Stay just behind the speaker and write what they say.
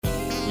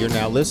You're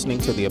now listening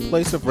to the A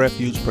Place of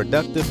Refuge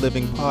Productive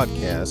Living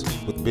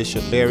podcast with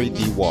Bishop Barry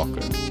D.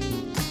 Walker.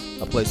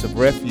 A Place of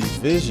Refuge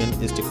vision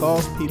is to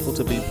cause people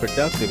to be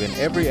productive in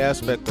every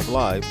aspect of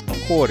life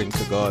according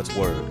to God's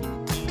Word.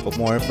 For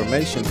more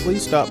information,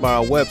 please stop by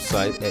our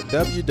website at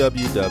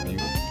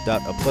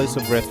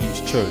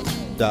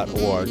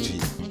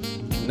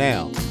www.aplaceofrefugechurch.org.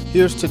 Now,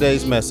 here's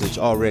today's message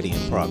already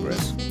in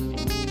progress.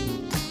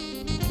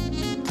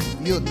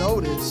 You'll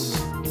notice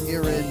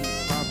here in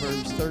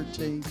Proverbs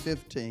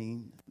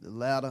 13:15, the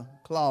latter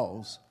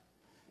clause,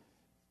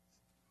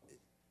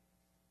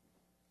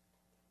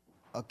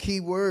 a key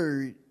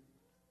word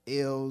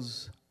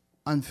is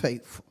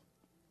unfaithful.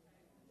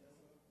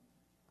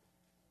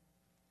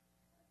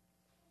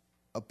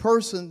 A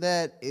person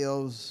that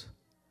is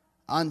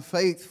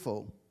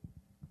unfaithful,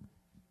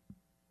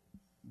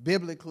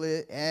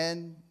 biblically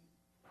and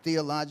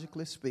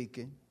theologically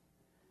speaking,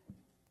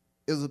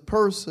 is a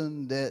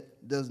person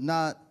that does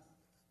not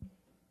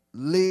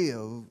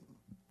live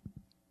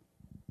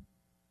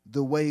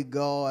the way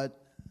God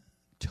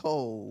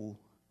told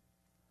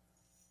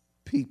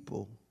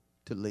people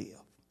to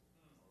live.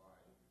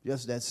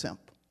 Just that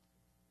simple.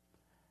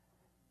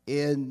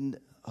 In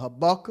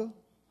Habakkuk,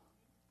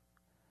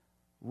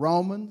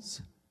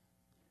 Romans,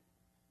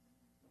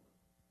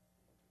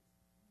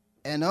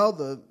 and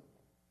other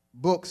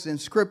books in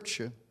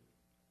Scripture,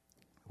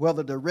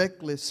 whether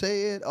directly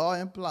said or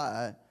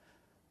implied,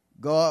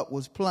 God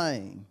was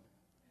plain.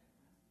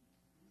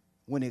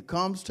 When it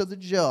comes to the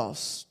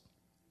just,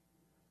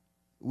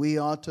 we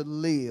are to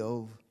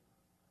live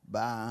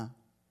by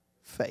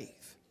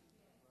faith.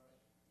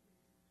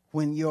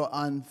 When you're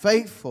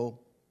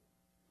unfaithful,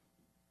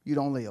 you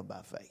don't live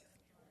by faith.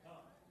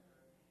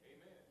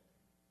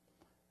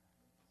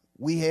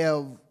 We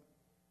have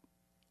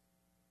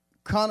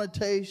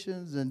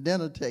connotations and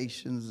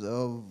denotations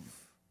of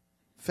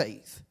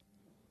faith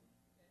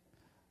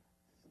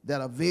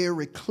that are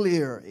very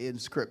clear in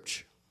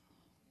Scripture,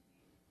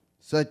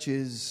 such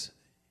as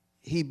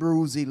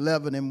Hebrews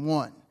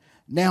 11:1.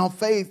 Now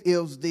faith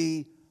is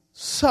the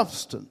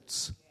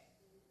substance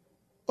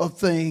of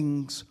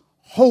things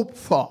hoped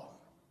for,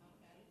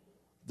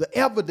 the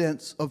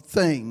evidence of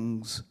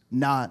things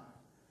not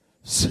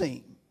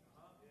seen.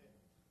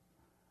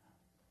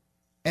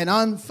 An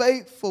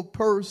unfaithful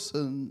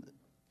person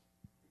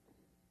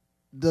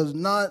does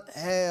not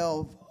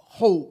have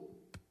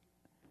hope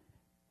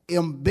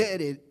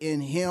embedded in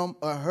him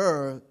or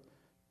her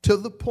to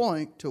the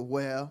point to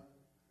where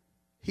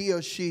he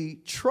or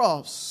she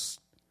trusts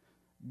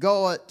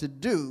God to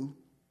do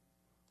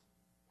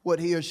what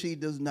he or she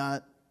does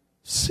not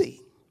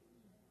see.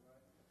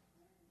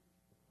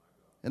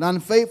 An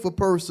unfaithful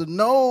person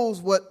knows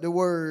what the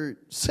word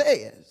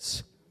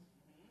says,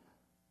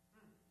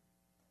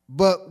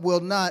 but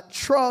will not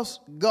trust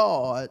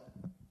God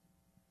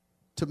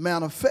to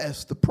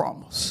manifest the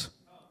promise.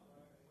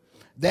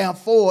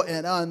 Therefore,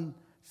 an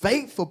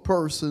unfaithful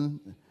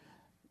person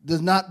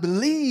does not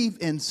believe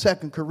in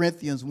 2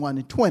 Corinthians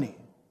 1:20,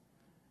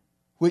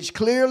 which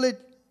clearly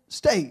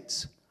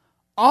states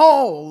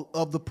all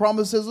of the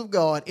promises of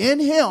God in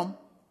him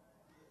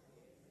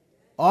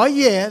are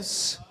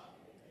yes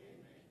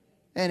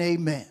and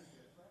amen.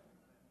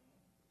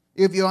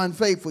 If you're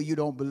unfaithful, you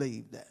don't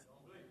believe that.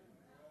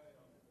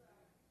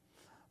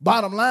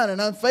 Bottom line, an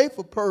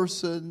unfaithful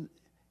person,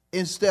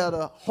 instead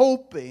of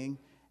hoping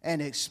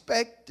and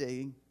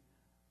expecting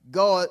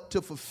God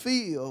to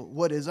fulfill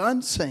what is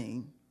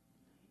unseen,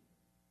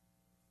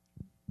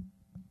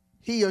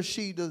 he or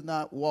she does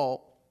not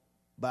walk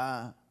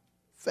by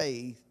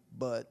faith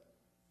but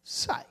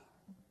sight.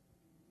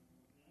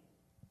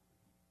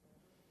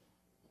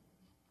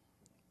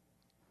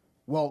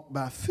 Walk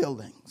by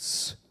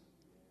feelings.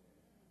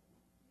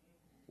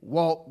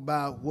 Walk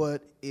by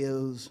what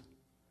is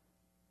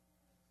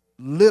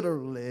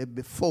literally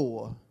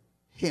before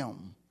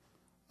him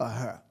or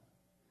her.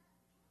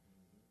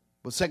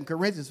 But 2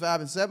 Corinthians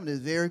 5:7 is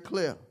very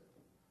clear.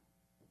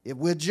 If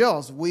we're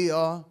just, we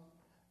are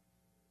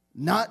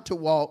not to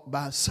walk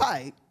by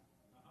sight,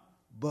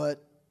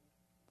 but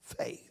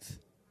faith.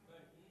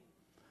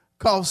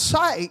 Because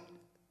sight,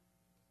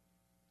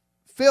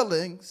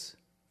 feelings,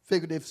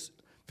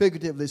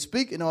 figuratively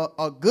speaking,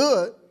 are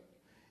good.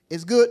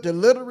 It's good to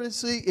literally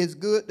see. It's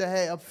good to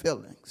have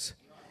feelings.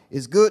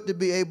 It's good to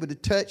be able to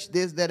touch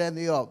this, that, and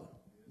the other.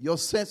 Your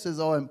senses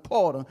are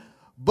important,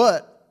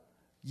 but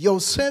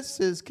your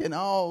senses can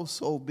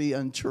also be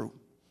untrue.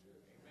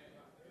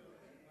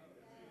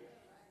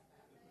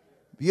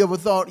 You ever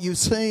thought you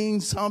seen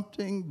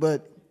something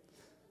but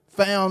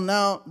found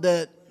out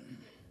that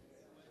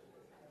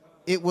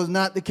it was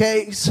not the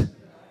case?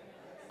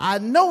 I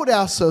know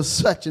that's a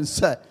such and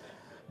such,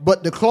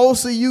 but the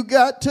closer you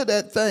got to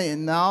that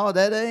thing, no,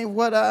 that ain't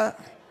what I...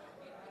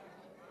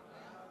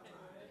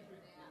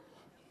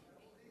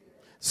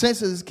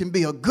 Senses can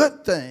be a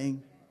good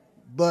thing,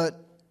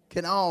 but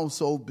can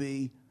also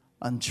be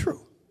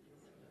untrue.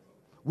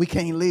 We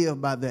can't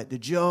live by that. The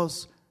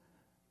just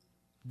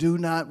do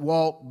not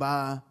walk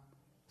by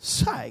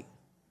sight.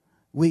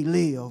 We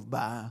live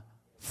by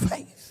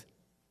faith.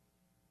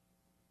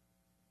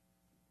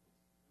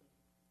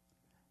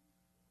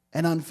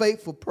 An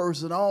unfaithful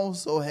person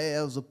also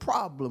has a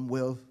problem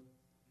with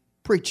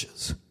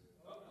preachers,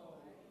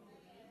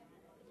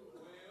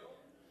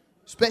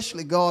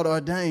 especially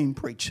God-ordained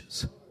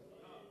preachers.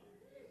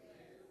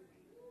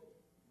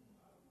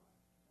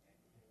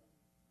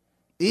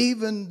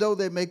 Even though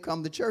they may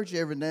come to church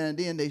every now and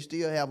then, they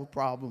still have a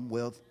problem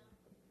with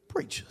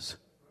preachers.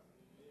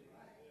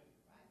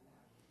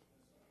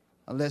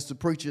 Unless the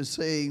preacher is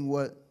saying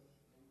what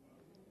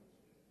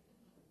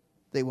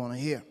they want to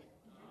hear.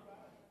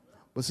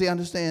 But see,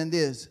 understand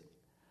this.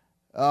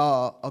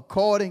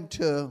 According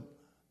to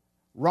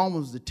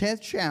Romans, the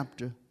 10th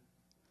chapter,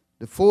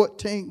 the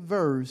 14th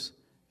verse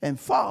and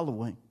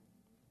following,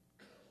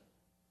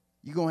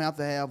 you're going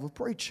to have a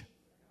preacher.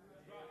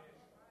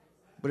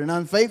 But an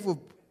unfaithful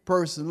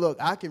person, look,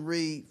 I can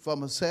read for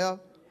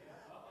myself.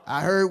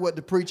 I heard what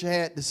the preacher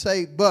had to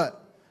say,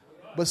 but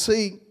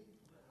see,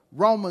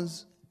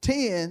 Romans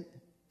 10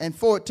 and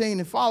 14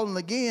 and following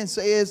again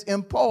says,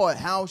 impart,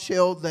 how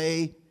shall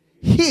they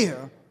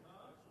hear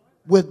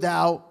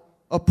without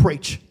a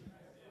preacher?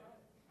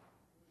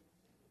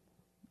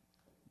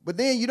 But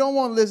then you don't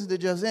want to listen to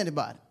just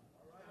anybody.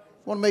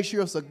 You want to make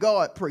sure it's a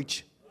God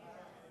preacher,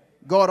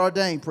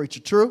 God-ordained preacher,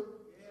 true?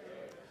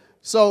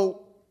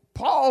 So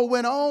Paul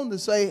went on to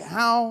say,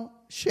 how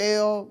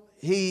shall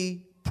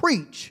he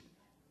preach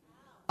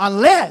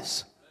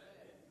unless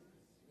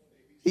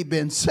he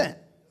been sent?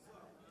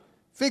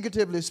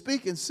 Figuratively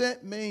speaking,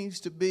 sent means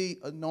to be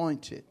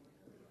anointed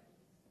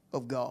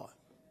of God.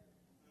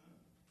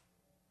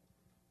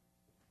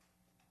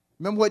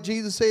 Remember what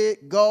Jesus said?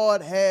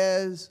 God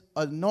has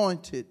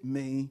anointed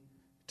me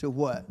to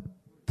what?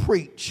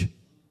 Preach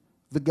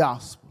the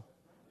gospel.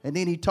 And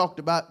then he talked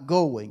about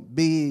going,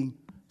 being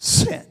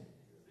sent.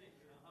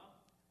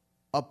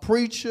 A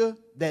preacher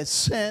that's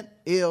sent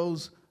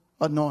is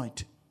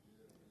anointed.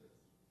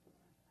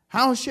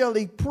 How shall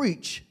he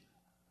preach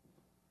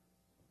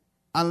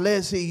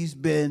unless he's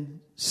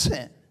been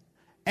sent?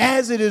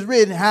 As it is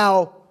written,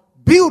 how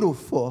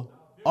beautiful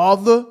are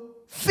the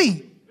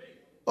feet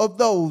of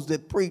those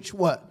that preach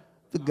what?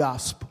 The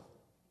gospel.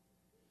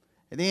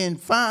 And then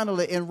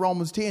finally in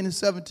Romans 10 and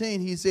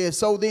 17, he says,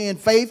 so then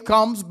faith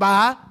comes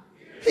by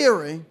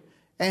hearing,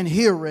 and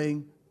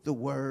hearing the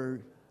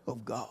word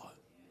of God.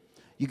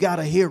 You got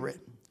to hear it.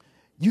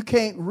 You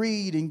can't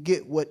read and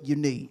get what you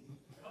need.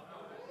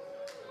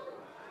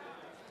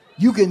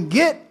 You can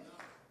get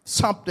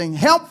something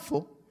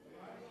helpful,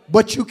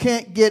 but you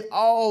can't get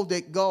all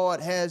that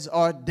God has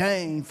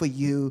ordained for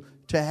you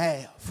to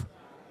have.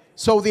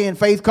 So then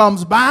faith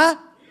comes by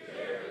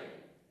hearing.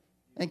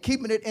 And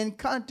keeping it in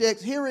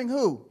context, hearing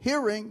who?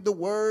 Hearing the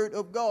word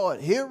of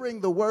God.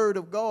 Hearing the word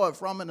of God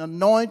from an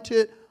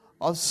anointed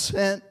or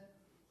sent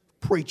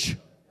preacher.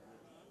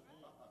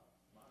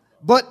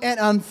 But an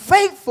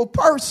unfaithful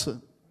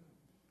person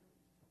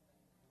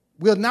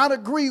will not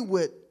agree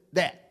with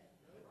that.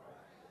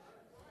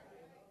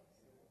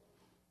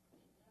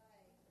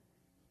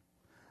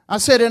 I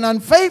said an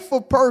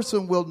unfaithful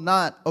person will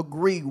not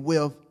agree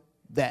with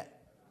that.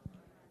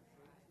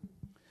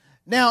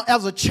 Now,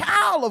 as a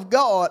child of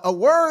God, a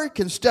word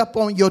can step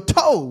on your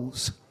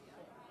toes.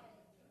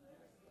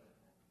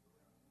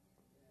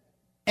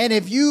 And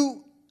if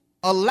you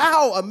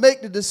allow or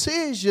make the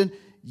decision,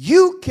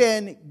 you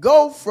can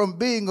go from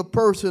being a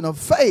person of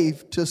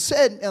faith to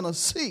sitting in a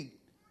seat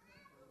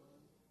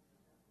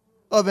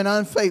of an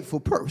unfaithful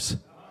person.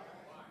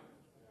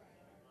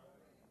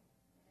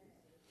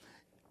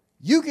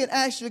 You can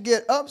actually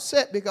get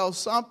upset because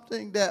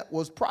something that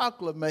was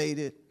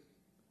proclamated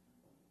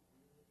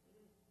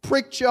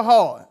pricked your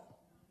heart.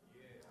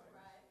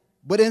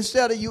 But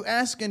instead of you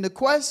asking the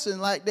question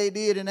like they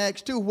did in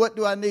Acts 2, what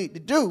do I need to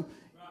do?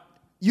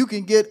 You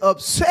can get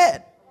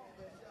upset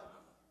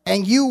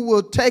and you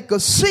will take a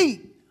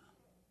seat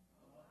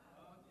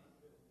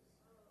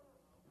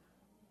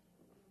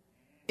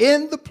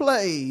in the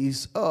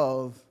place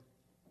of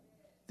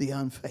the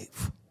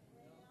unfaithful.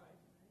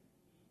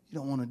 You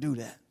don't want to do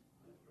that.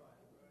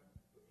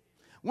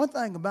 One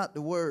thing about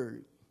the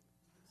word,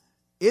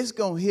 it's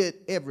going to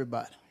hit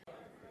everybody.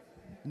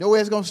 You know where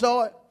it's going to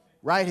start?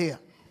 Right here.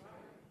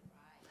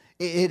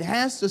 It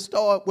has to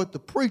start with the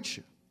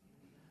preacher.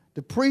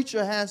 The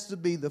preacher has to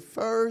be the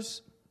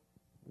first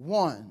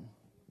one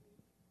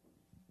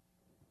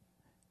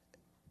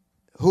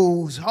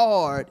whose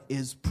heart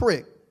is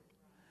pricked.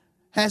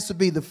 Has to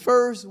be the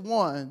first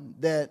one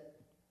that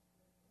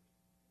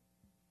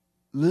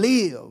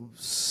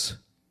lives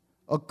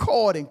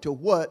according to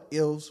what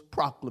is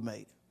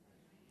proclamated.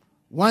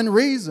 One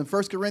reason,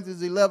 1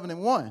 Corinthians 11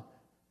 and 1,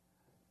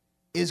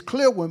 is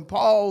clear when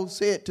Paul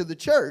said to the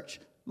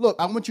church, look,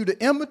 I want you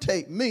to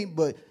imitate me,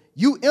 but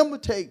you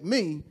imitate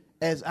me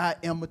as I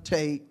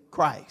imitate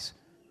Christ.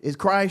 Is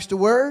Christ the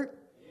word?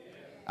 Yes.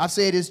 I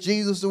said, is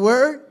Jesus the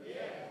word? Yes.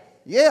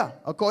 Yeah,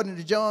 according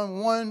to John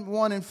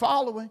 1 and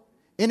following.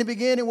 In the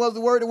beginning was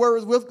the word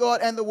was with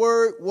God, and the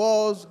word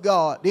was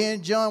God.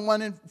 Then John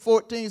 1 and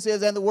 14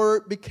 says, and the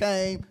word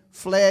became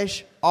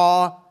flesh,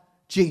 or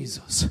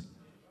Jesus.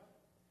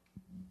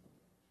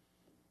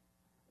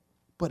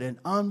 But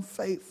an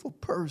unfaithful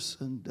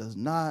person does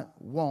not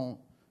want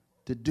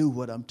to do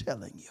what I'm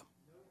telling you.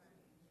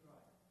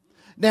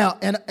 Now,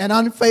 an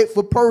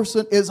unfaithful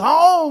person is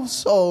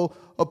also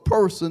a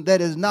person that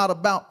is not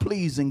about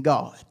pleasing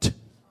God.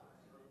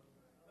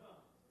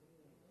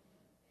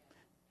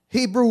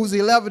 Hebrews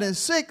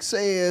 11:6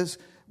 says,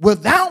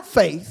 without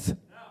faith,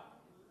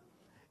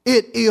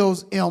 it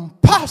is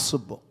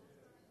impossible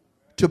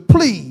to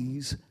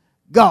please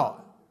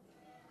God.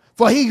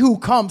 For he who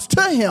comes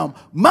to him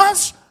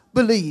must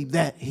believe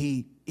that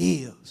he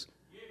is,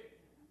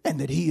 and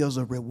that he is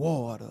a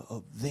rewarder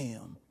of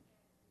them,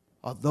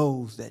 or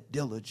those that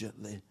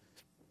diligently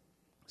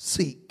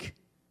seek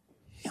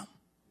him.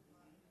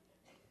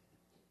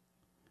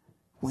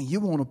 When you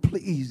want to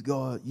please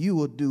God, you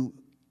will do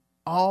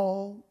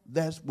all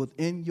that's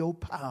within your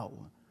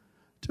power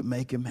to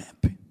make him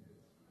happy.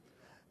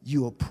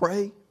 You will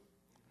pray.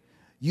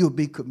 You'll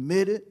be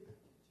committed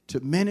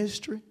to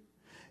ministry.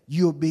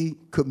 You'll be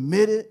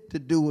committed to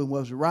doing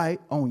what's right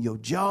on your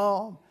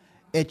job,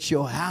 at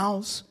your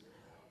house,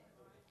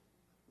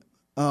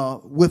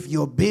 with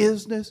your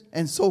business,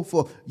 and so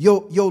forth.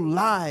 Your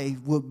life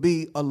will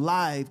be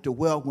alive to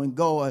where when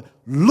God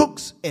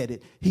looks at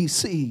it, he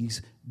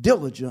sees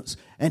diligence,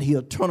 and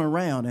he'll turn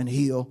around and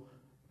he'll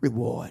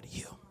reward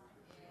you.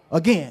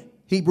 Again,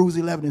 Hebrews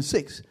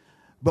 11:6.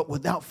 But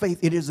without faith,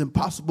 it is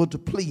impossible to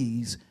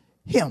please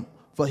him.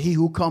 For he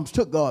who comes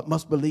to God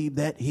must believe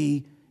that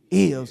he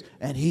is,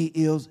 and he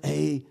is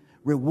a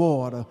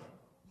rewarder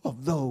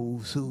of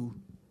those who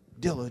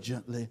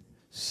diligently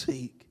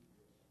seek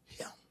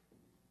him.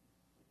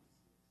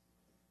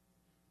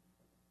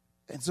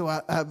 And so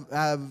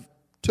I've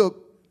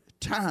took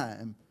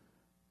time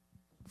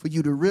for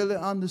you to really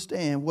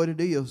understand what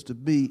it is to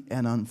be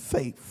an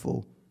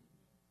unfaithful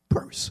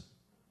person.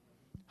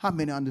 How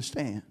many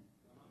understand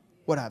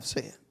what I've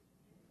said?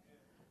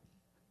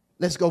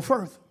 Let's go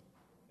further.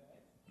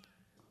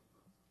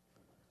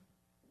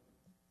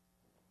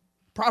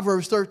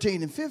 Proverbs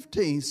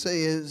 13:15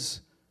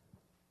 says,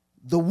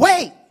 the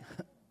way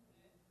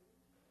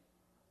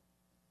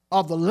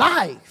of the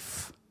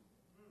life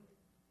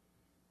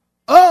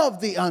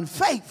of the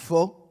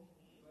unfaithful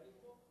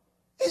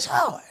is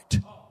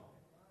hard.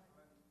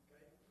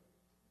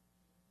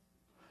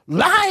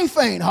 Life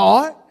ain't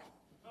hard,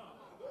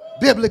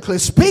 biblically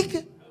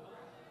speaking,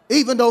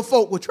 even though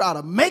folk will try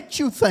to make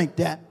you think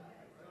that,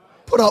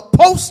 put up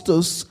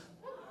posters.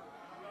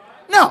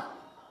 No.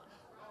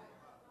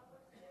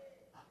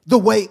 The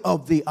way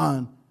of the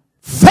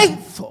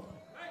unfaithful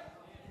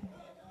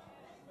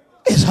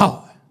is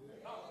hard.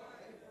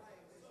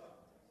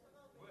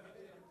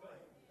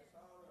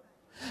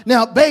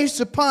 Now,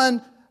 based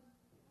upon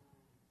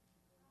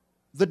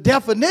the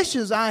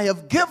definitions I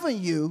have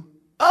given you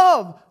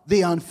of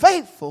the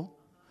unfaithful,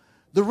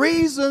 the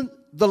reason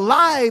the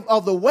life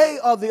of the way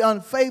of the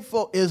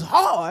unfaithful is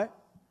hard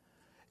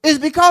is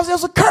because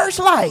there's a cursed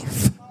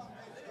life.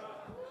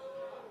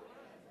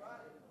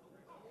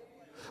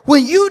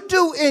 When you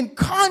do in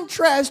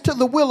contrast to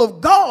the will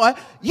of God,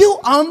 you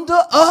under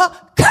a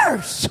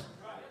curse.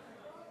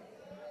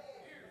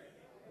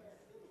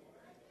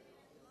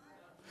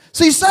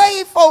 See,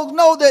 saved folks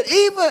know that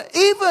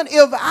even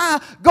if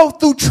I go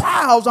through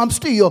trials, I'm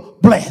still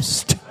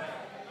blessed.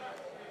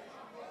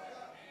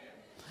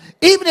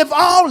 Even if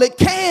all that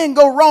can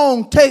go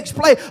wrong takes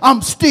place,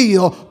 I'm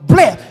still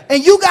blessed.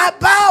 And you got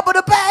Bible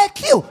to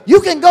back you.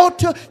 You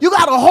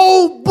got a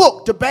whole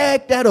book to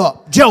back that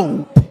up.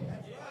 Job.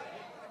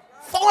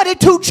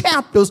 42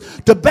 chapters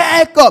to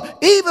back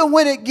up, even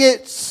when it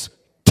gets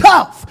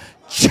tough,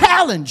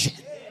 challenging,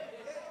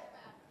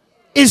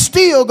 it's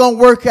still going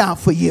to work out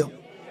for you.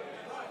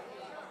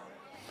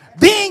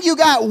 Then you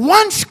got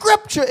one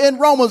scripture in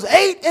Romans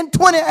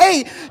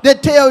 8:28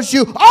 that tells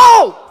you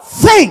all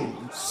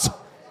things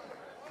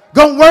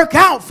going to work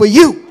out for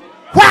you.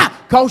 Why?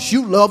 Because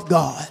you love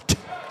God.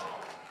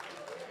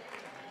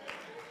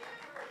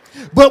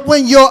 But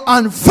when you're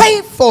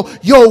unfaithful,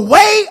 your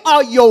way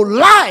or your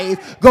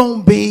life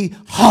gonna be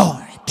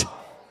hard.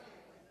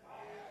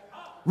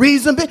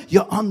 Reason being,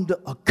 you're under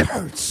a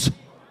curse.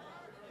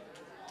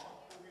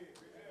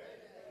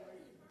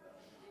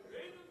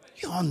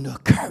 You're under a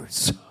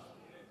curse.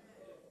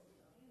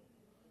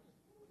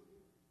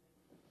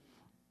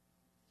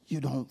 You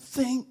don't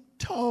think,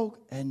 talk,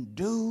 and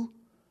do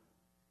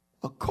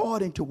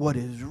according to what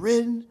is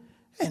written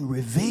and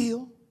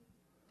revealed.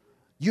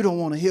 You don't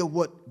want to hear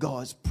what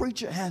God's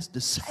preacher has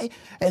to say.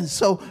 And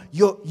so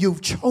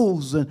you've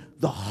chosen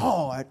the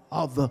hard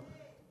of the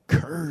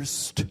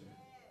cursed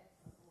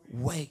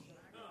way.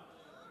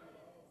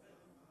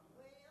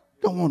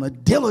 Don't want to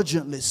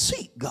diligently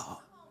seek God.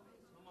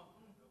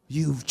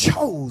 You've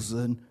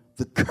chosen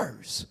the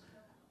cursed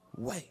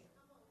way.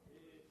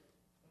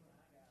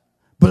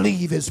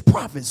 Believe his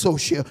prophet, so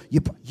shall you.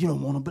 You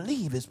don't want to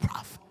believe his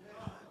prophet.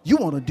 You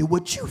want to do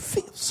what you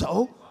feel.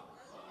 So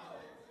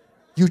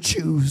you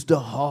choose the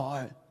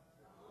hard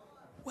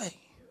way,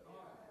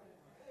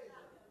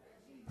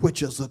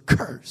 which is a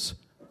curse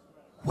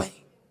way.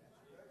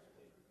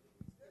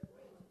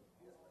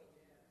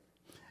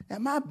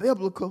 Am I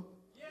biblical?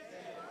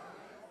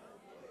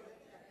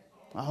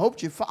 I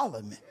hope you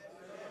follow me.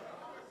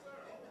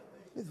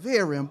 It's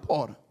very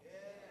important.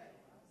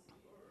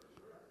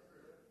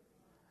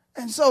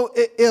 And so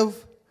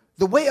if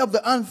the way of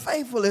the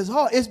unfaithful is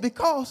hard, it's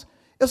because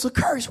it's a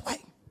cursed way.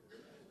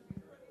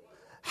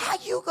 How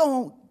you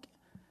going to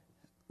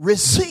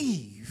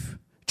receive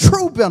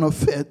true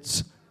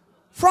benefits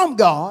from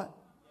God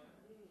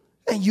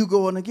and you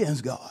going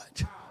against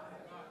God?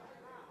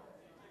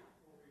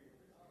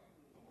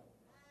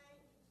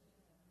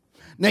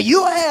 Now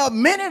you have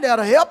many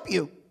that'll help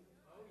you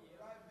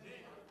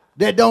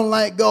that don't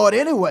like God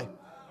anyway.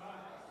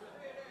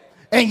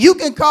 And you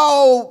can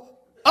call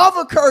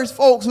other cursed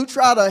folks who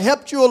try to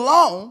help you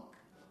along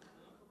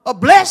a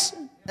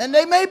blessing, and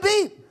they may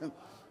be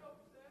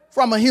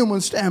from a human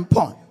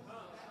standpoint,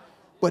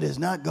 but it's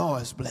not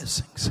God's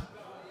blessings.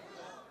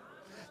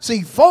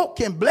 See, folk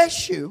can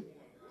bless you,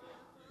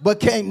 but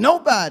can't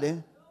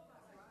nobody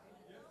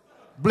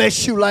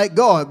bless you like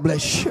God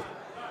bless you.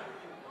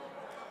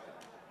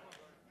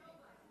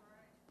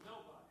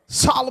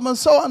 Solomon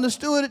so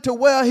understood it to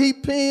where he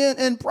penned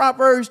in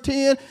Proverbs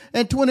 10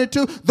 and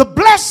 22, the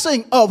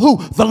blessing of who?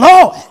 The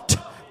Lord.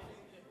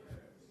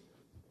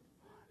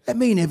 That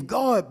means if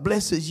God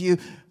blesses you,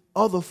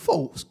 other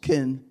folks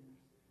can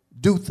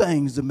do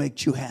things to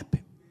make you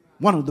happy.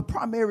 One of the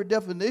primary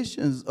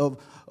definitions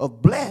of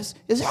blessed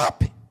is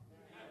happy.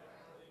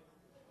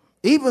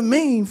 Even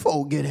mean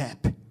folk get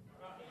happy.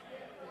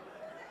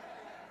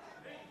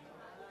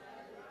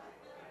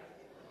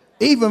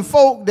 Even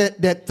folk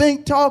that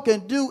think, talk,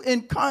 and do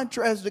in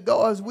contrast to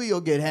God's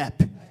will get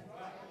happy.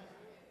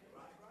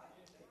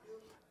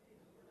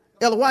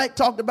 Ellen White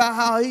talked about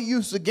how he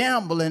used to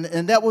gamble,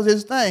 and that was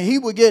his thing. He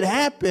would get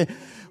happy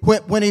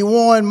when he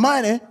won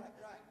money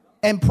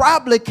and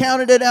probably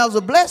counted it as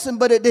a blessing,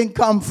 but it didn't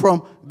come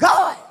from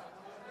God.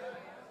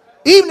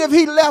 Even if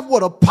he left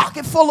with a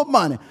pocket full of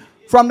money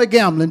from the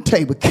gambling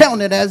table,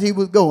 counting it as he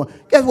was going,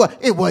 guess what?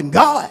 It wasn't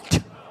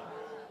God.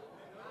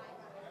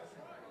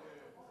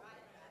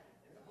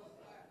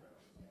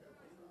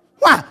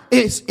 Why?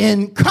 It's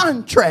in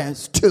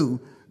contrast to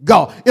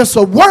God. It's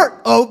a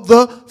work of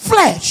the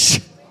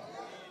flesh.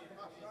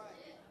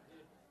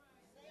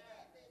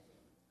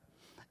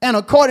 And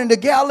according to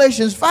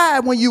Galatians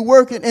 5, when you're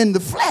working in the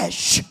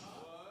flesh,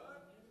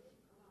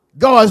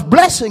 God's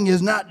blessing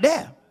is not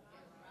there.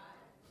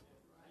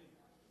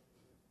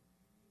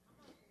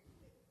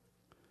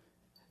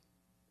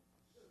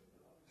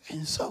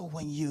 And so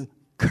when you're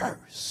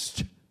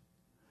cursed,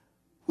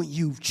 when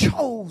you've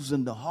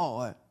chosen the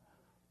hard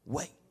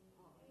way,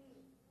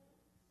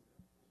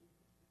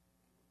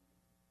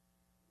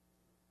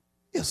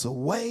 it's a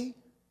way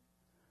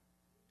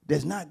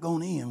that's not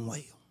going to end well.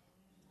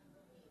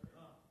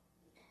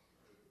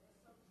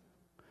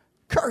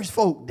 Cursed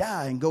folk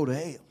die and go to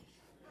hell.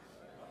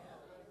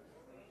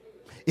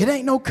 It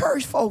ain't no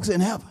cursed folks in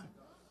heaven.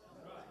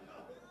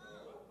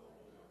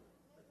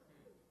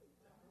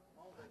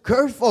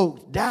 Cursed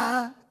folks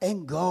die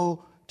and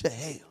go to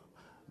hell.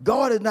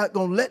 God is not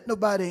going to let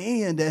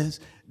nobody in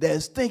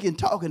that's thinking,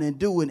 talking, and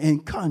doing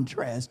in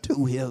contrast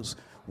to his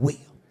will.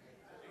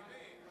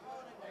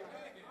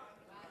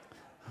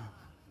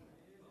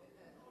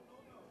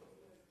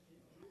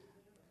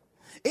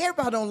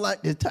 Everybody don't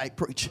like this type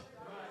preaching.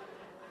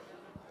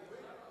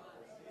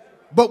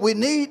 But we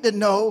need to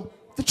know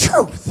the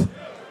truth.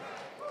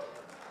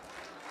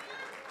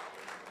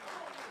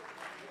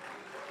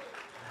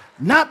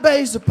 Not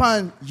based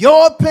upon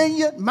your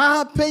opinion,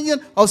 my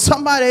opinion, or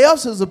somebody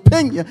else's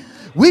opinion.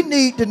 We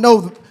need to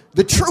know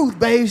the truth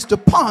based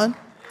upon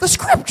the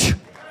scripture.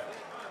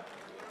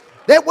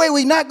 That way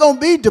we're not going to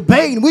be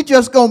debating. We're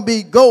just going to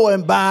be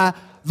going by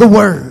the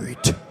word.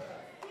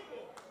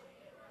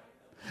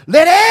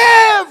 Let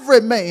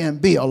every man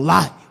be a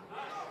liar,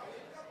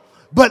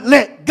 but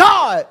let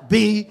God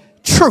be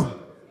true.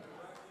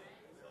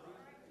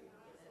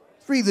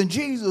 The reason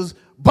Jesus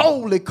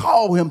boldly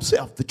called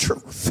himself the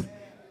truth.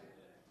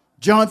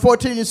 John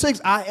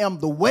 14:6, I am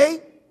the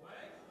way,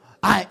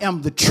 I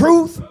am the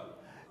truth,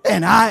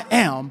 and I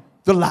am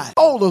the life. He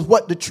told us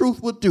what the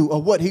truth would do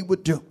or what he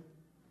would do.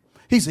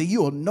 He said,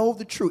 you will know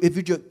the truth. If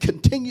you just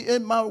continue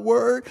in my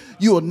word,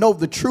 you will know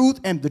the truth,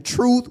 and the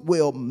truth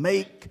will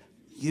make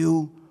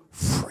you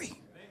free.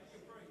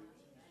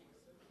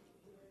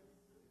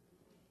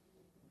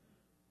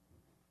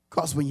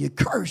 Because when you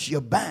curse, you're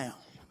bound.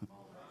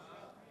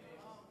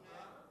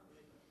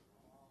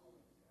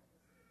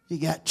 You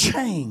got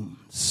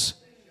chains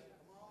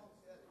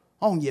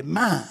on your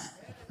mind.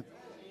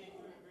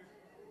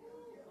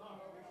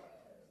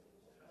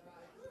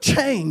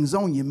 Chains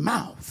on your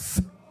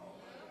mouth.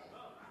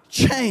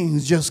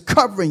 Chains just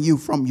covering you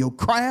from your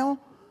crown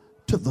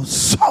to the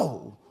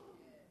sole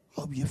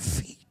of your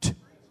feet.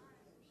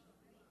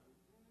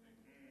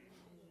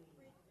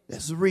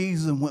 That's the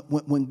reason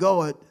when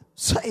God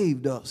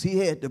saved us, he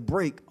had to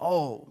break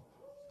all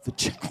the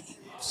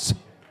chains.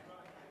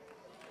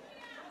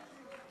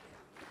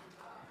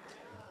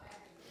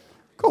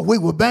 Because we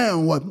were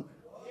bound, wasn't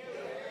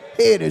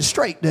we? Headed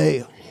straight to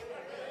hell.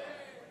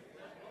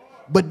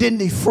 But didn't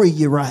he free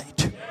you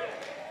right?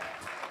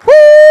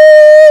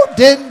 Woo!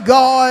 Didn't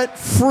God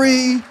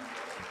free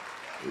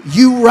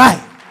you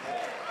right?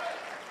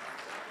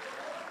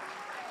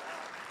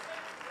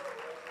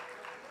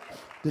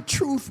 The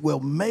truth will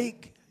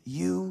make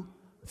you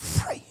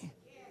free.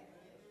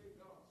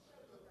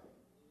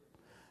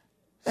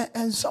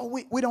 And so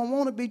we don't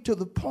want to be to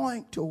the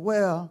point to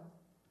where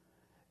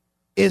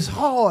it's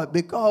hard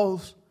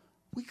because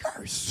we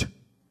cursed.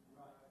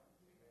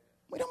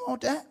 We don't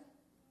want that.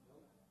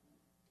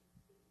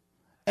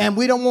 And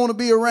we don't want to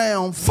be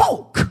around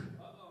folk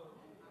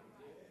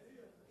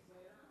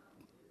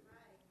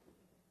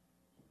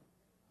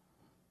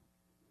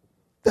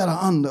that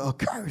are under a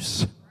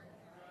curse.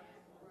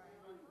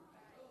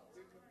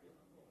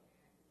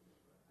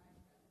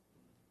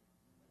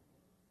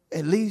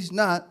 At least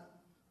not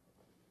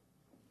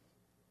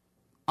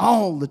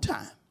all the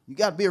time. You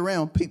got to be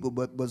around people,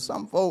 but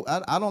some folk,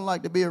 I don't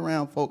like to be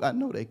around folk I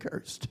know they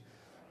cursed.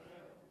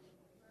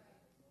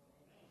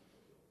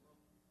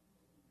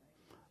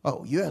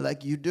 Oh, yeah,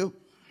 like you do.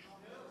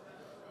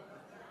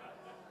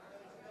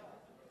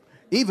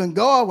 Even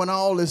God, when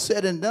all is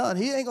said and done,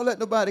 he ain't going to let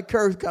nobody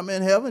curse come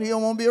in heaven. He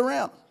don't want to be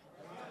around.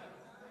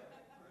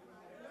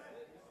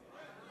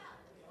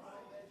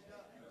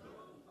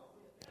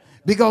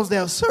 Because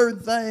there are certain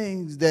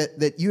things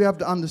that you have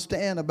to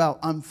understand about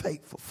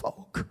unfaithful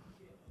folk.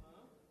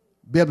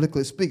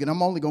 Biblically speaking,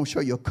 I'm only going to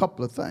show you a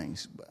couple of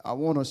things. I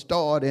want to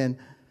start in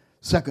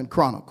 2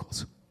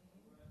 Chronicles.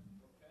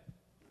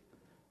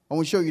 I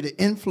want to show you the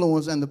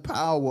influence and the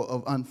power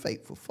of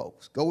unfaithful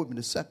folks. Go with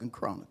me to 2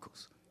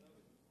 Chronicles.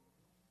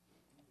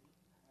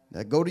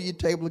 Now go to your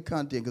table of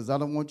content because I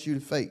don't want you to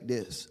fake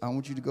this. I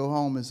want you to go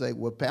home and say,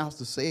 well,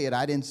 Pastor said,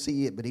 I didn't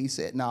see it, but he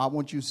said, no, I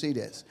want you to see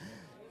this.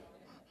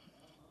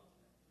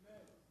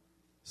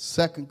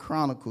 2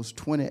 Chronicles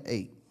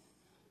 28.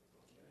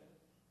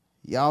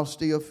 Y'all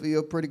still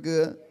feel pretty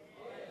good?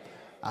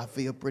 I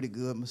feel pretty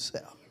good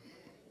myself.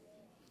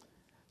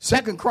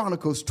 2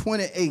 Chronicles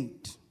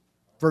 28,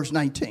 verse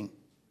 19.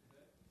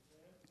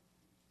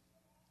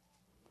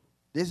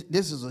 This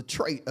is a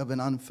trait of an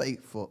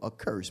unfaithful,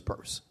 accursed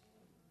person.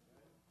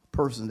 A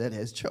person that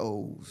has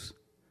chose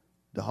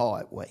the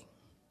hard way.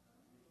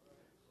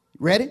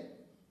 Ready?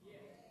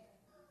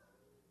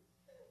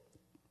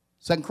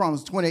 2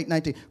 Chronicles 28,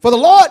 19. For the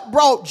Lord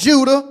brought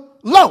Judah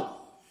low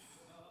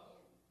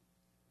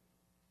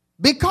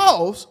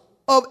because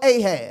of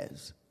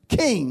Ahaz,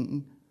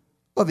 king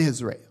of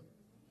Israel.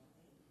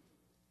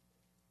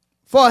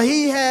 For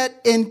he had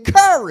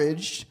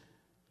encouraged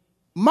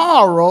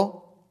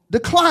moral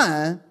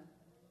decline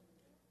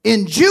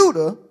in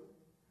Judah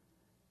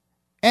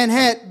and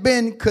had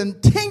been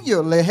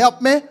continually,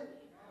 help me,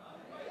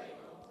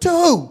 to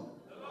who?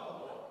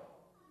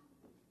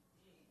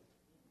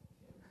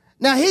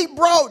 Now he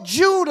brought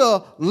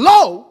Judah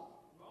low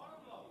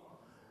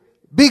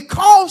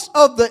because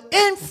of the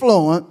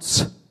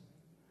influence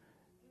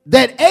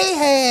that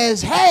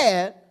Ahaz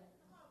had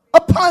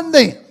upon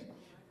them.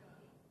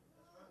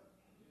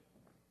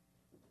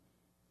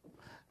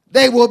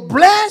 They were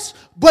blessed,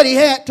 but he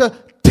had to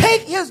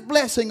take his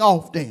blessing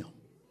off them.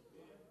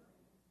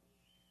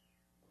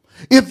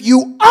 If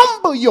you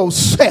humble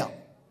yourself,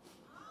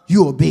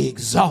 you will be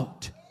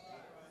exalted.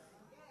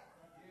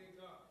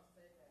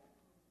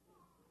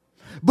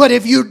 But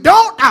if you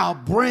don't, I'll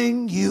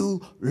bring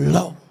you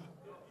low.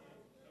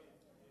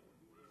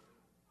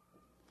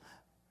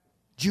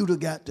 Judah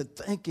got to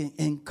thinking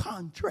in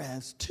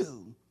contrast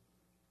to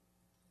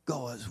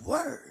God's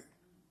word.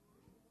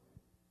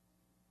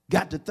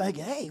 Got to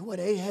thinking, hey, what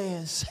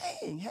Ahaz is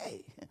saying,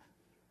 hey,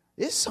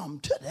 there's something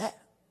to that.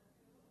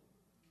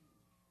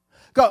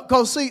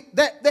 Because see,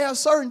 there are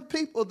certain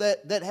people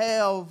that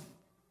have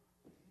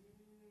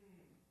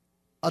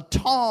a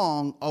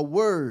tongue of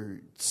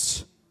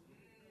words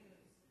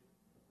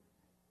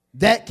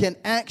that can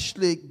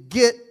actually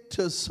get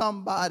to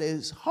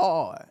somebody's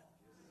heart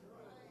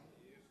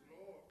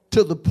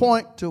to the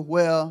point to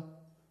where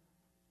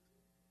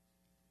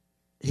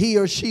he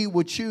or she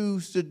would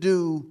choose to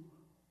do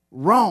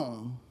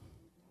wrong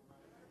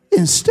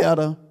instead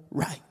of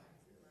right.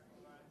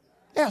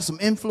 There are some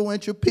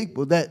influential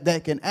people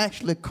that can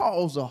actually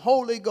cause a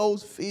Holy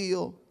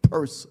Ghost-filled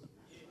person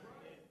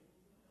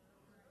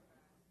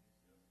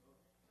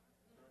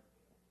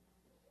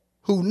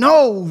who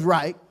knows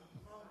right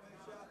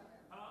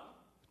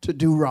to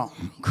do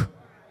wrong.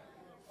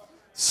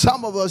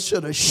 Some of us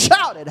should have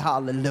shouted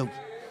hallelujah.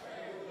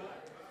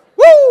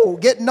 Woo!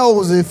 Get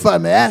nosy for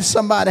me. Ask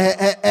somebody,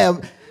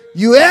 have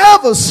you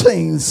ever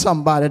seen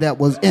somebody that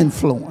was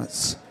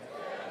influenced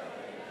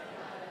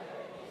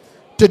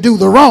to do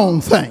the wrong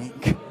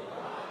thing,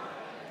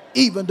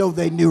 even though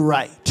they knew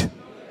right?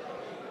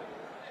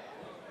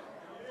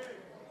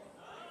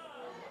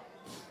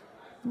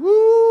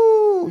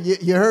 Woo!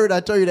 You heard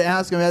I told you to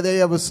ask them, have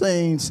they ever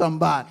seen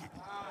somebody?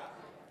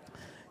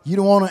 You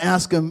don't want to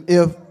ask them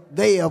if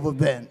they ever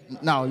been.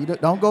 No, you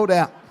don't go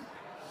there.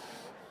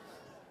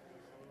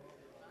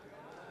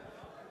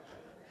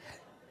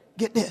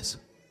 Get this.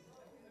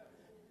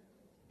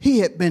 he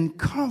had been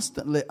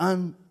constantly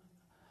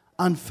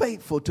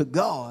unfaithful to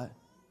God.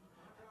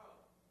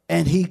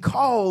 And he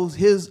caused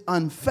his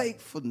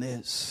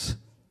unfaithfulness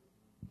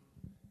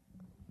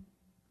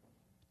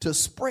to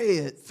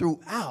spread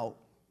throughout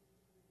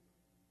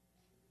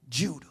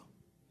Judah,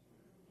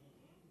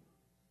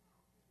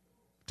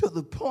 to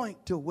the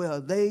point to where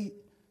they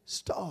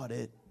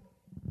started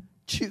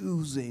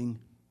choosing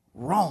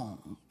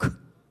wrong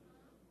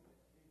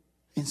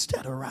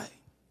instead of right.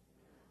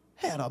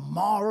 Had a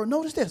moral,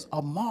 notice this,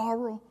 a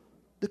moral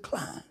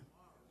decline.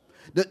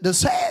 The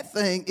sad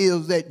thing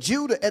is that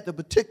Judah at the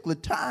particular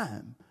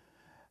time,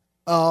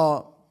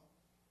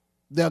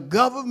 their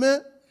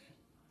government,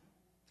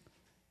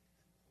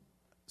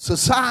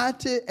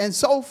 society, and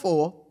so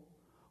forth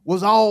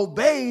was all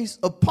based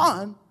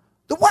upon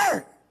the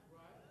word.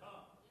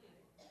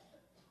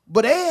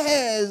 But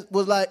Ahaz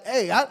was like,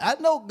 hey, I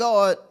know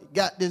God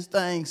got this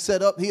thing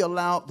set up. He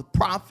allowed the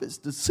prophets,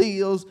 the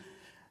seals,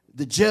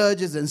 the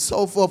judges, and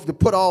so forth to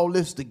put all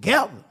this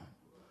together.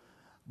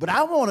 But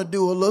I want to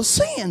do a little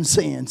sin.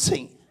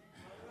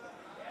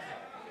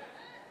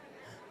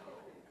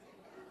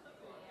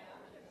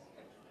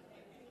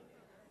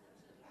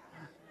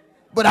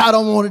 But I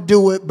don't want to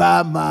do it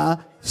by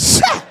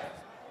myself.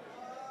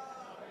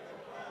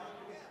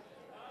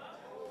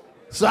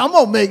 So I'm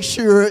going to make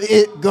sure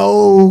it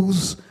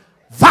goes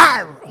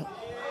viral.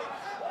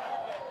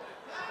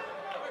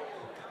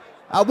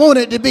 I want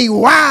it to be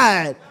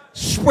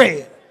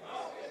widespread.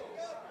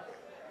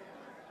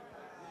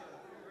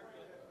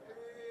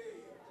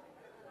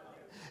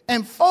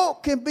 And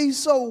folk can be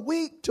so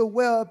weak to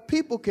where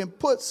people can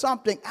put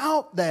something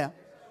out there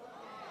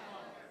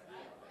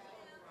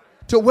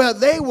to where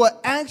they will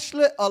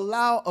actually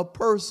allow a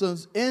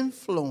person's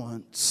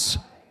influence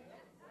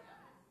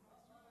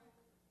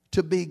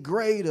to be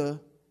greater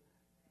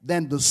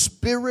than the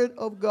Spirit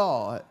of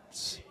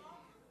God's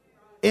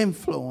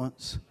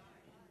influence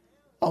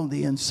on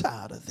the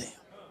inside of them.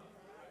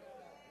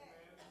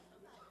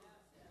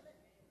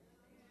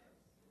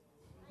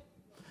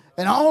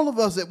 And all of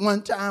us at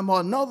one time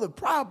or another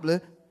probably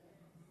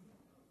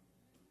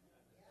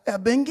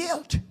have been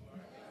guilty.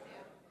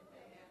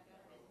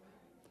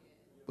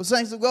 But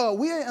saints of God,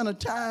 we're in a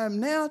time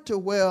now to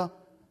where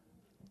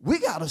we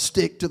got to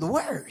stick to the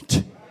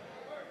word.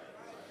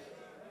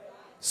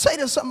 Say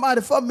to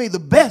somebody, for me, the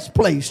best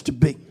place to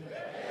be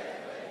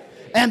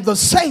and the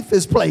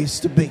safest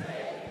place to be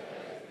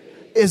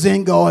is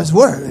in God's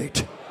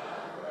word.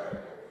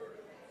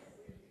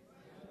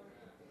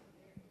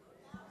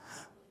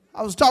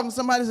 I was talking to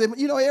somebody and said,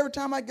 you know, every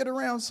time I get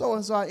around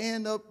so-and-so, I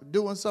end up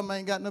doing something I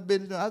ain't got no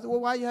business doing. I said,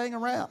 well, why you hanging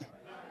around?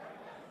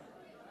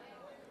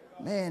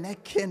 Man,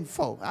 that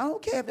kinfolk. I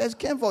don't care if that's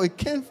kinfolk. If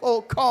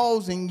kinfolk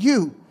causing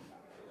you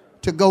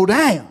to go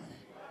down,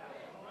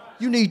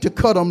 you need to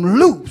cut them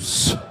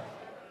loose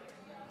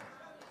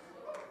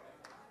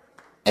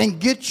and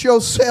get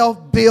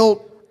yourself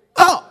built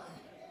up.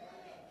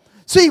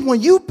 See,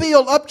 when you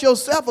build up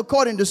yourself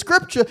according to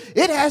Scripture,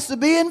 it has to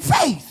be in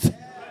faith.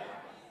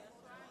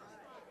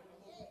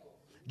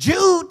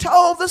 Jude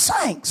told the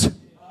saints,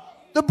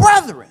 the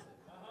brethren,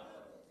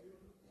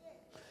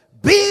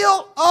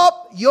 build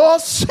up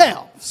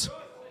yourselves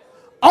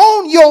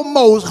on your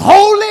most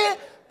holy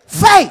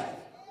faith,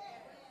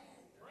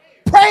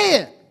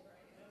 praying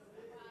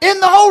in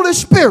the Holy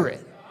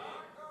Spirit.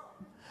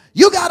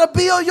 You got to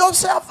build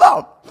yourself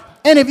up.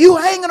 And if you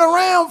hanging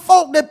around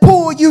folk that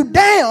pull you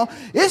down,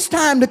 it's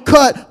time to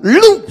cut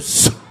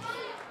loose.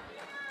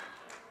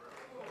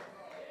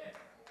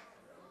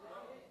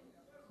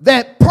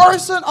 That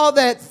person or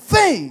that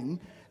thing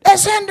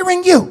that's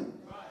hindering you.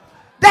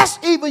 That's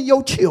even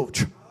your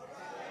children.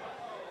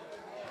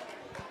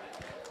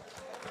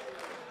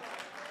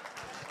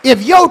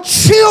 If your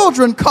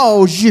children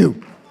cause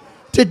you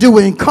to do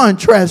in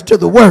contrast to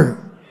the word,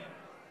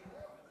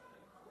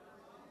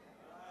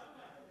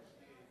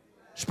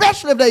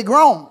 especially if they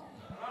grown.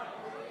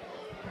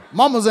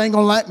 Mamas ain't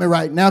gonna like me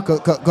right now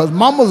because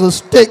mamas will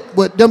stick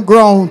with them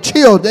grown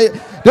children.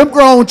 Them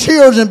grown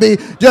children be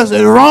just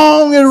as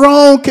wrong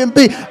can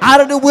be.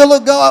 Out of the will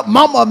of God,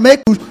 mama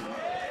make you.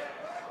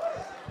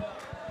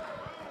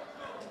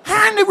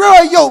 How in the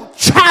world your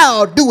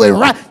child do it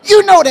right?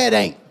 You know that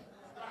ain't.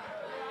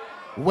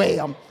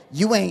 Well,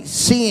 you ain't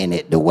seeing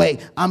it the way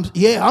I'm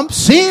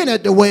seeing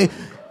it the way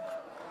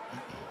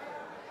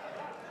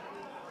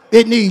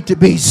it needs to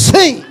be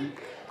seen.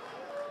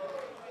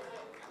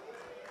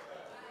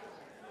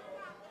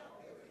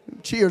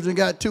 Children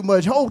got too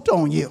much hold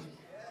on you.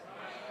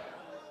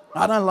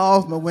 I done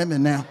lost my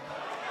women now.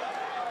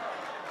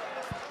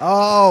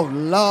 Oh,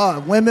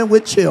 Lord, women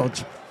with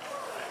children.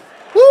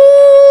 Woo!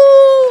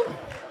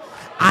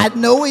 I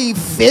know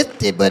he's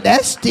 50, but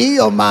that's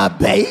still my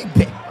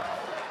baby.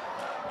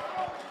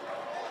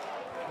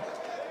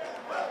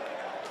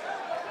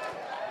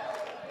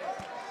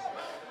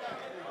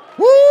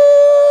 Woo!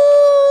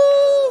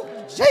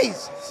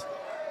 Jesus.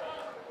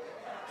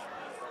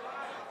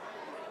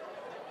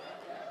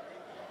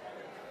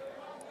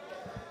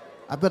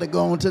 I better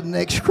go on to the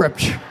next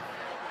scripture.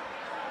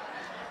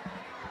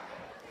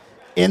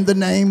 In the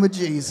name of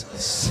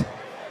Jesus.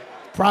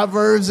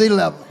 Proverbs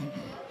 11.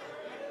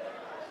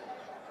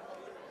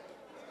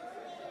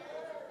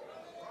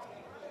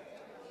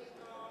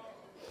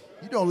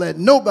 You don't let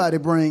nobody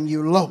bring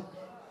you low.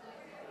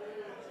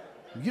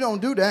 You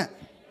don't do that.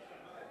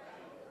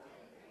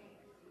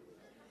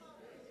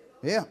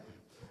 Yeah.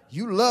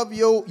 You love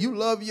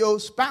your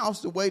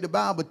spouse the way the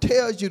Bible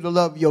tells you to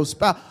love your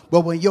spouse.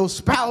 But when your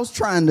spouse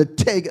trying to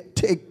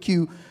take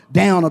you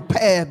down a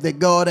path that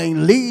God ain't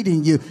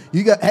leading you,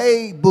 you got,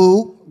 hey,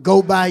 boo,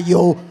 go by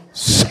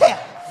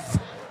yourself.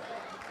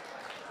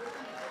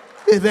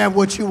 Is that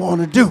what you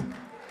want to do?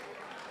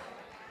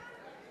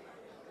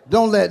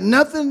 Don't let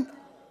nothing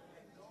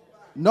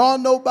nor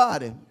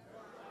nobody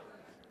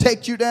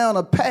take you down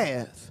a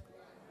path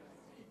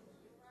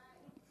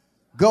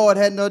God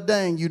hadn't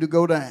ordained you to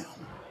go down.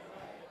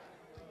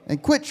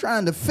 And quit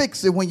trying to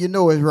fix it when you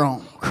know it's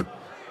wrong.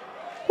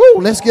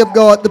 Woo, let's give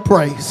God the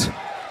praise.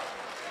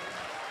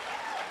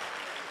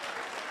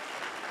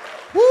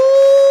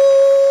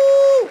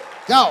 Woo!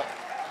 Y'all,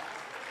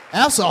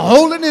 that's a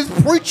holiness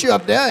preacher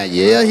up there.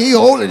 Yeah, he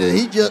holding it.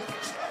 He just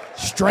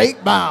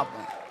straight Bible.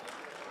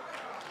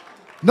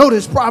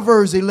 Notice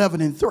Proverbs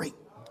 11:3.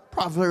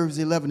 Proverbs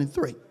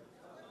 11:3.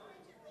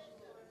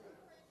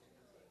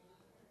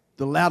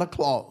 The latter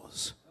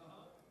clause.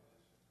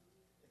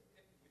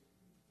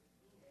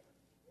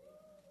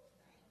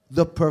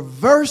 The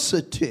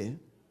perversity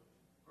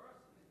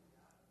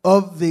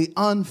of the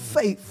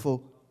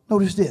unfaithful,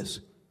 notice this,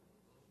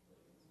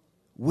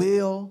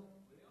 will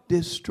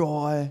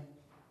destroy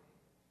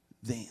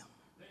them.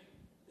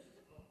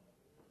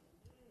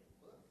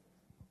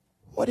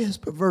 What is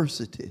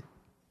perversity?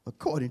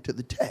 According to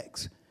the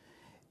text,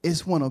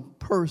 it's when a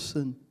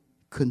person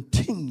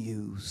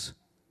continues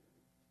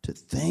to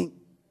think,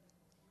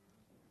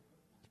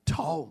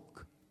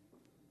 talk,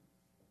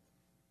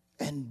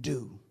 and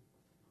do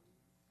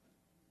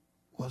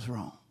what's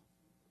wrong.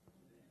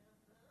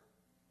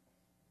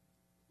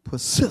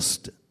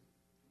 Persistent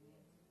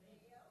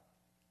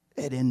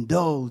at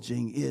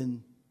indulging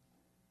in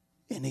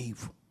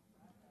evil.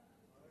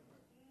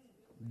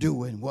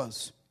 Doing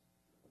what's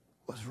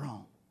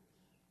wrong.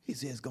 He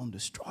says it's going to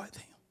destroy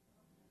them.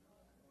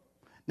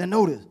 Now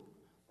notice,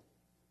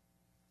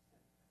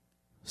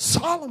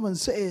 Solomon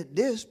said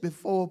this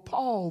before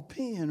Paul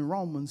penned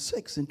Romans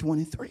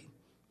 6:23.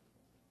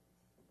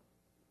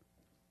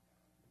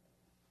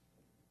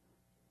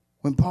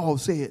 When Paul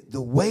said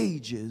the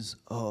wages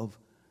of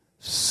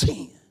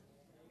sin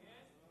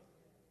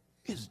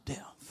is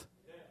death.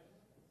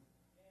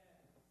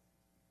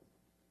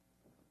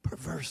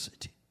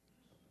 Perversity.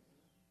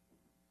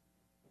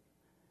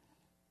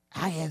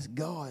 I ask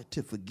God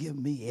to forgive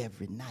me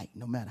every night,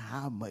 no matter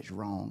how much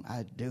wrong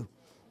I do.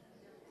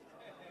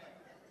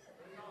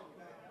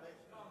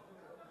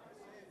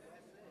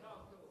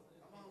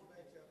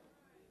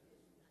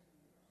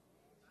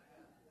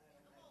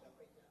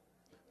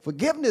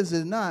 Forgiveness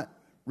is not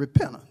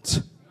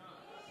repentance.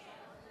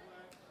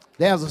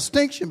 There's a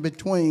distinction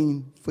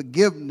between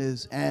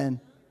forgiveness and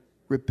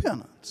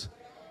repentance.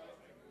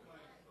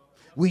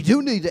 We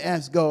do need to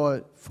ask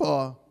God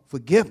for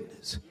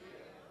forgiveness.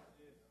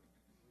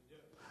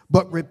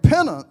 But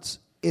repentance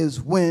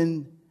is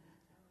when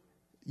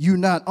you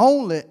not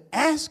only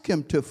ask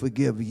him to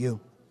forgive you,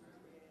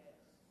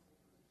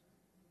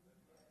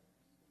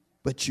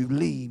 but you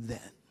leave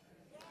that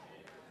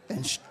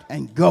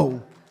and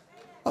go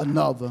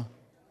another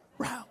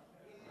route.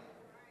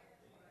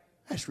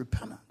 That's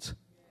repentance.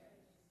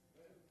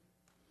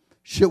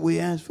 Should we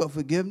ask for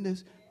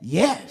forgiveness?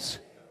 Yes.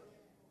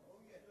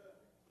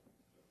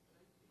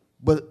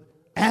 But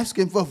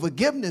asking for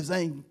forgiveness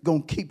ain't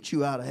going to keep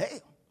you out of hell.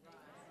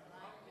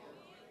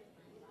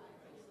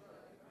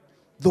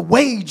 The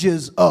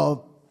wages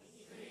of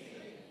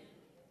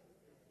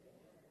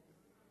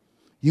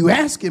you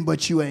asking,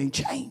 but you ain't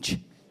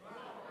changing.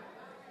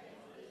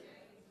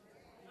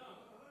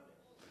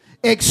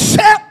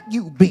 Except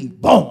you be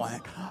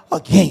born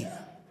again,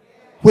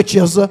 which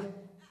is a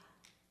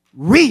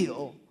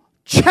real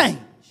change.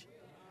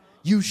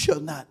 You shall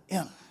not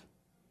enter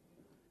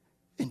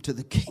into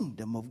the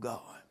kingdom of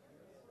God.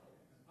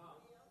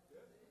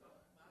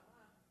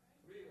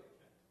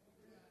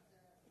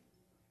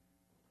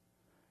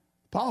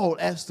 Paul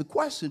asked the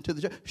question to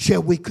the church,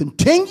 shall we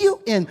continue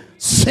in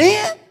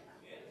sin?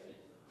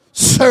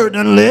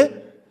 Certainly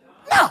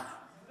not.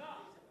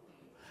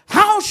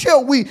 How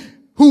shall we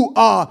who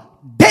are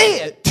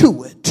dead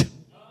to it?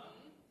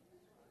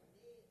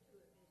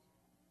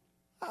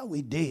 Are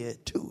we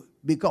dead to it?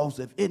 Because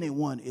if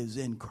anyone is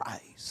in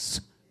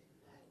Christ,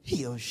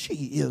 he or she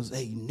is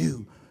a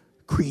new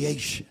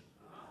creation.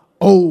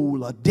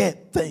 Old or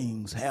dead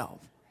things have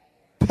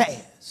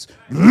passed.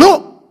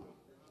 Look,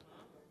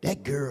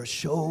 that girl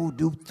sure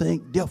do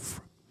think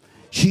different.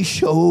 She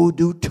sure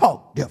do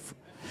talk different.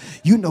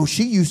 You know,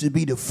 she used to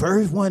be the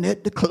first one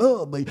at the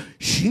club, but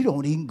she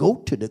don't even go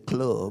to the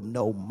club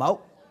no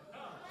more.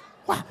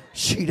 Why?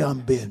 She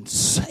done been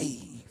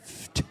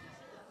saved.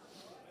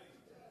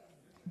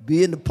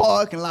 Be in the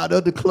parking lot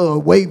of the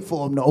club waiting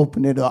for them to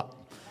open it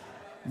up.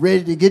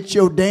 Ready to get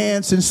your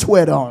dance and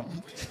sweat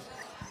on.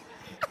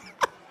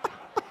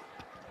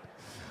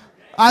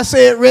 I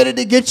said, ready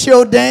to get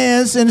your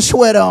dance and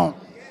sweat on.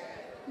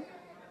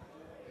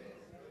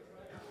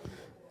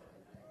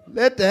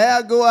 Let the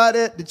hair go out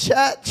at the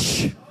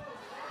church.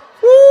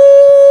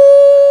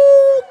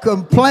 Woo!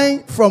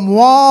 Complaint from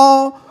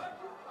wall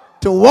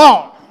to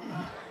wall.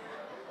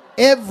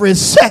 Every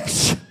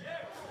section.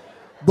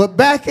 But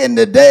back in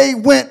the day,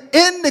 went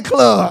in the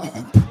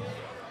club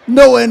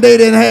knowing they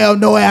didn't have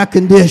no air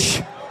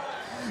conditioning.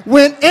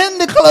 Went in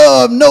the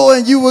club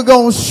knowing you were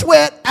going to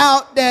sweat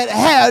out that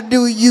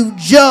hairdo you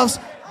just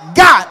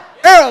got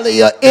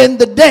earlier in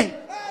the day.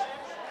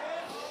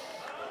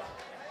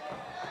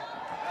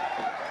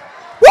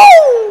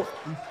 Woo!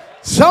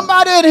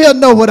 Somebody in here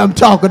know what I'm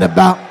talking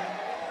about.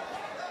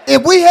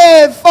 If we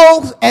had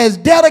folks as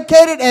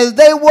dedicated as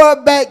they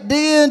were back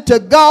then to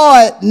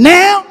God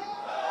now,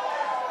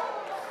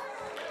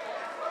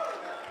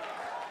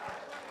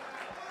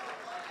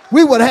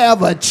 we would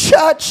have a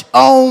church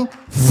on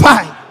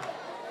fire.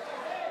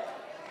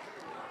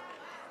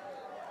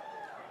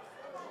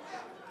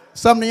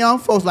 Some of the young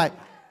folks like,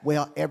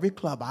 well, every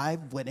club I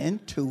went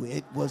into,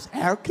 it was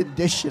air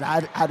conditioned.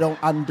 I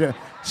don't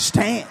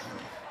understand.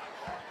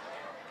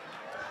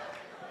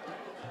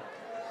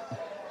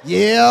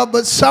 Yeah,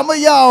 but some of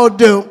y'all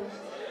do.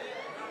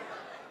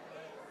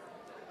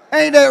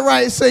 Ain't that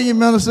right, Senior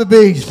Minister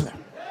Beasley?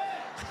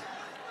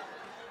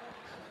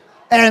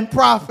 And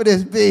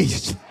Prophetess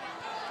Beasley.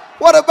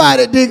 What about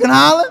it, Deacon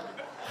Holland?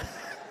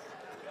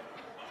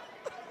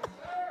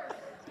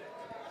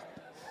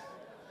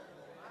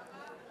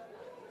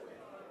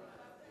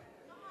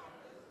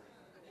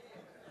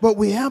 But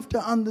we have to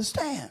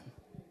understand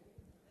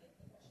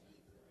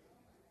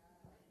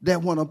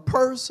that when a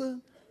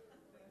person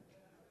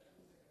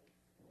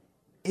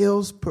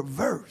is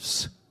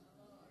perverse,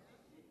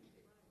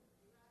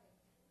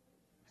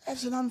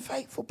 that's an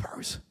unfaithful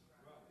person.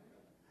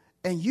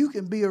 And you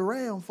can be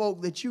around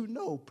folk that you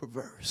know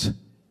perverse.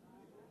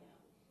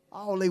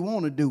 All they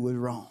want to do is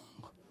wrong.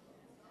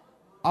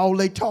 All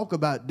they talk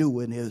about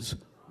doing is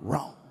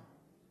wrong.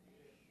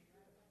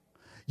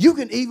 You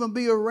can even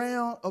be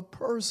around a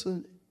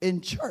person in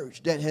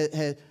church that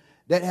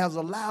has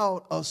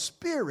allowed a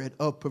spirit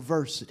of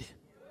perversity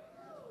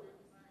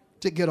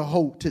to get a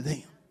hold to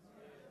them.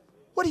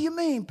 What do you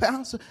mean,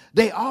 Pastor?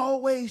 They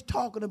always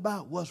talking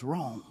about what's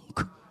wrong.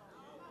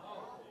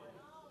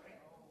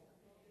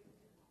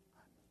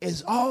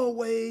 It's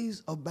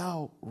always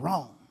about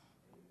wrong.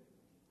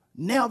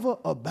 Never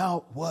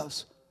about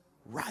what's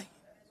right.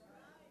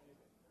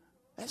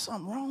 There's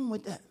something wrong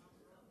with that.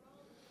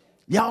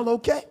 Y'all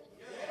okay?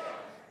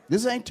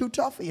 This ain't too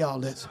tough for y'all,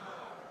 this.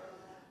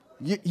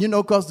 You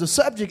know, because the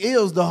subject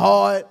is the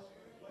hard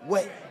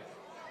way.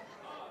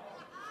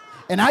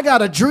 And I got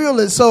to drill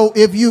it so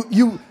if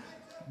you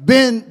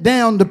been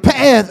down the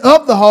path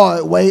of the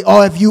hard way,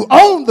 or if you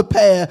on the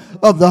path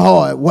of the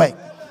hard way,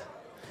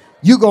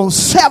 you're going to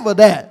sever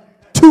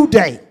that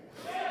today.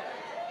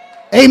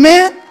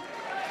 Amen?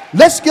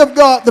 Let's give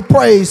God the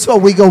praise so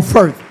we go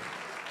further.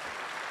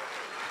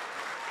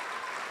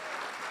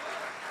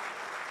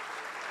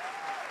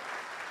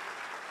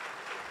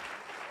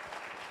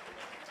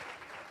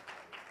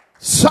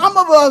 Some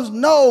of us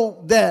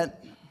know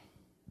that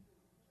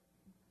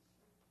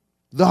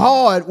the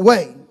hard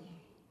way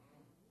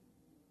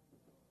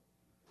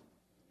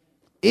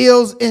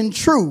is in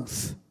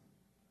truth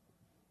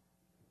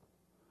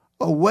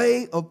a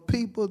way of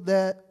people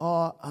that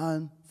are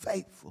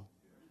unfaithful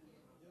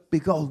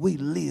because we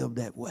live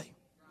that way.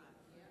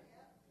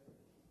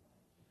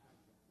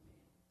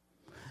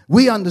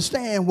 We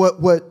understand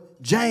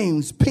what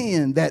James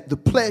penned, that the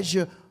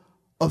pleasure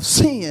of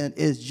sin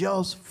is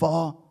just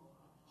for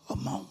a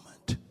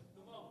moment.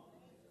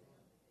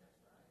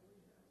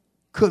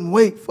 Couldn't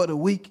wait for the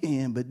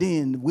weekend, but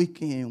then the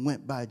weekend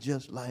went by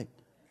just like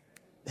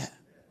that.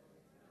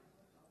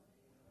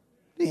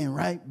 Then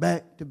right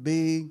back to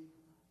being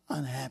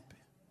unhappy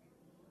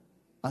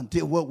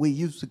until what we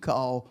used to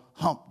call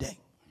hump day.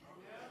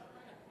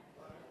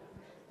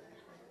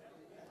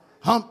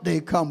 Hump day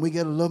come, we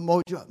get a little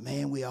more joy.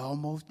 Man, we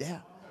almost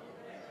there.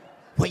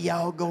 Where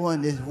y'all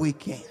going this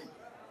weekend?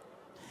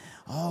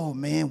 Oh,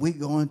 man, we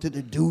going to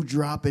the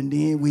Dewdrop, and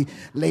then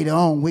later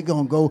on, we're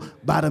going to go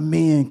by the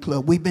men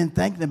club. We've been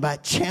thinking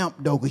about Champ,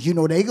 though, because, you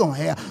know, they going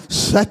to have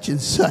such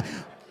and such.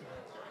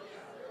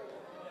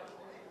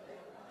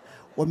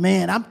 Well,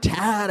 man, I'm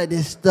tired of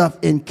this stuff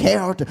in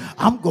character.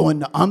 I'm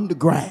going to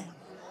underground.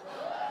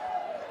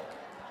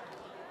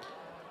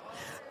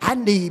 I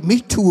need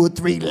me 2 or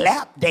 3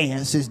 lap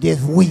dances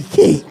this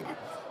weekend.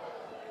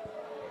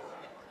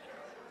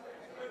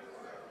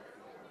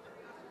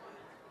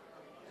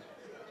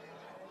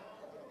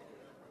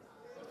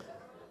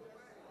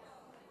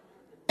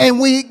 And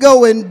we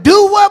go and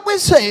do what we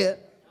said,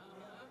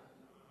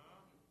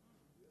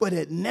 but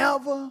it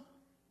never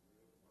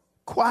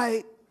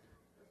quite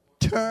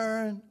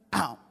turned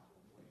out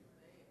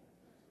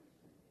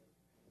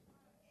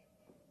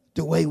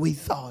the way we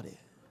thought it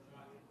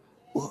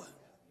would.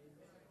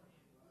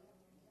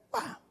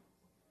 Wow.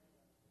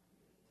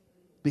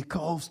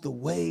 because the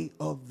way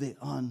of the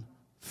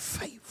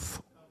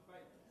unfaithful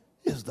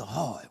is the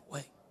hard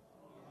way.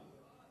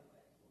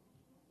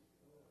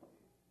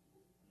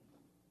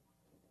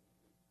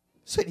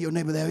 Say to your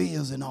neighbor, there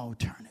is an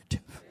alternative.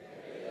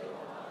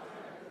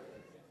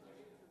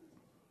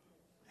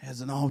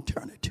 There's an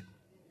alternative.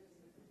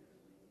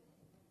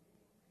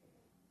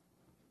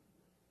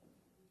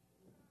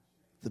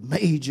 The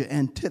major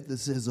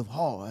antithesis of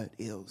hard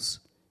is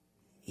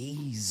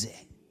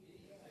easy.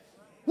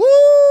 Woo!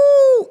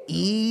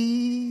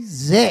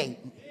 Easy.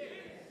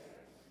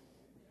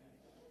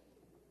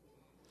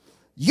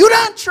 You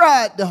done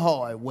tried the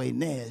hard way.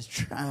 Now it's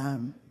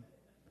time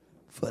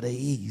for the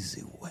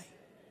easy way.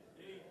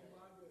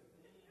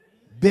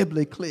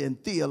 Biblically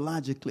and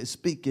theologically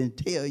speaking,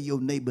 tell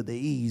your neighbor the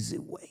easy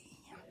way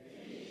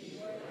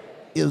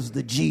is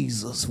the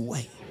Jesus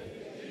way.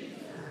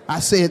 I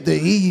said the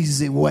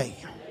easy way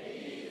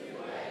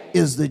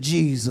is the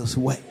Jesus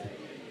way.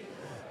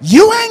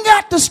 You ain't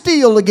got to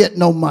steal to get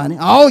no money.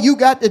 All you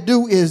got to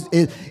do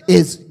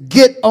is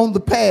get on the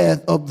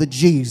path of the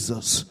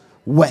Jesus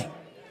way.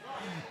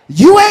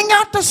 You ain't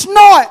got to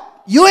snort.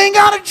 You ain't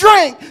got to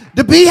drink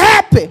to be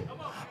happy.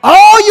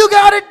 All you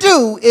got to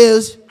do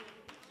is,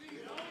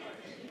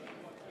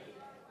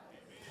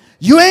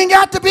 you ain't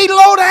got to be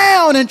low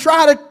down and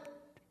try to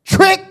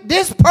trick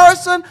this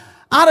person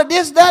out of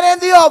this, that, and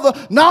the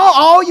other. No,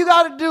 all you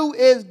got to do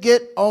is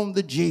get on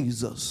the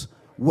Jesus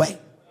way.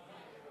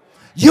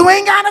 You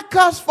ain't got to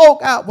cuss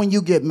folk out when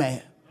you get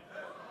mad.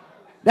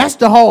 That's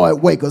the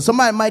hard way, because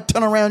somebody might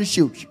turn around and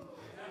shoot you.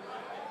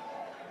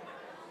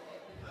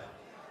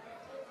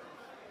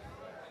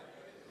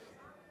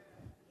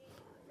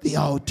 The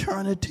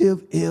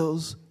alternative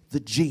is the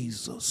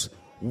Jesus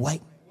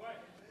way.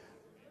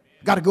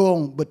 Got to go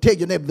on, but tell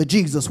your neighbor the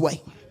Jesus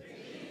way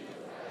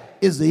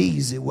is the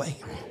easy way.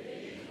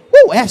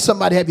 Woo, ask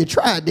somebody, have you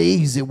tried the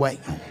easy way?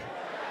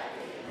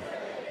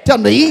 Tell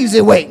them the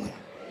easy way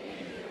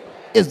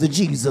is the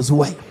Jesus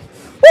way.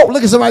 Woo,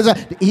 look at somebody and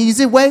say, the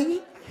easy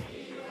way,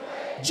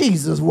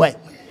 Jesus way.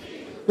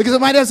 Look at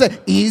somebody else and say,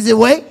 easy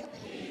way,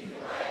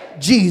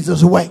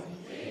 Jesus way.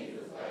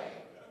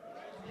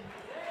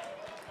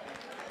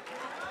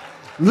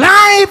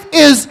 Life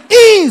is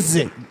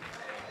easy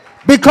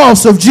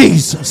because of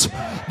Jesus.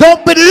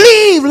 Don't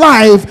believe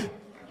life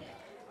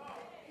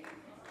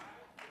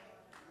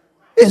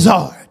is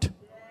hard.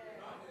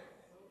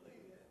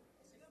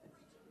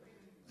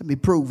 Let me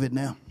prove it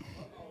now.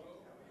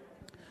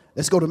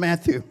 Let's go to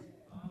Matthew.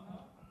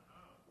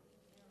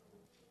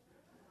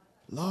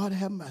 Lord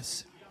have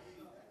mercy.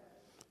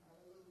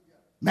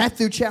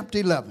 Matthew chapter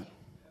 11.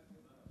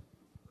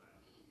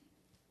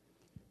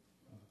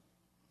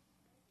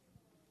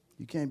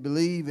 You can't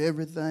believe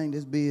everything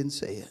that's being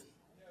said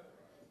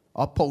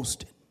or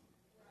posted.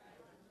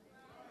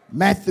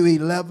 Matthew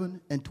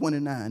 11 and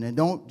 29. And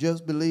don't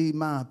just believe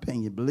my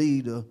opinion.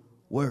 Believe the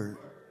word.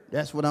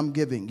 That's what I'm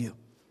giving you.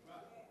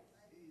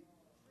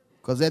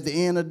 Because at the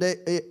end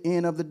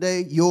of the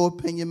day, your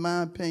opinion,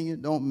 my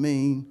opinion, don't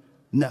mean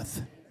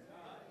nothing.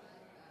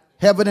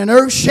 Heaven and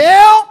earth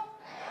shall,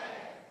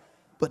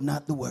 but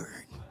not the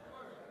word.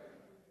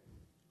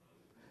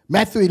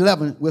 Matthew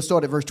 11, we'll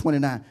start at verse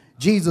 29.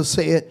 Jesus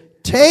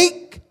said,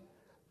 take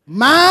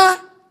my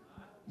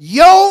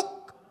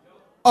yoke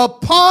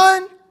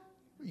upon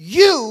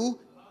you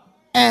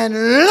and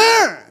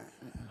learn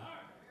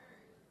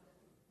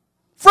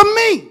from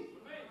me.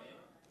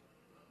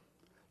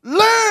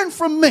 Learn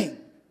from me.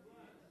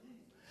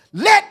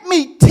 Let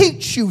me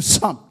teach you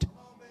something.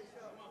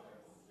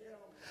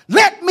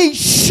 Let me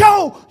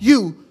show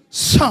you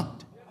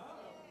something.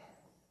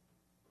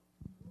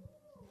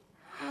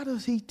 How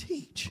does he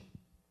teach?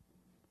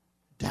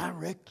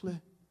 Directly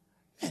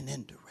and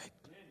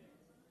indirectly.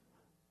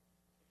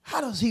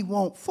 How does he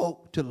want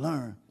folk to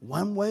learn?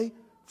 One way,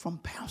 from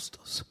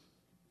pastors.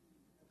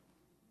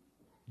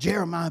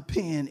 Jeremiah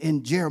penned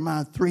in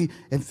Jeremiah 3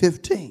 and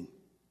 15.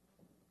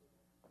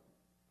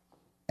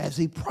 As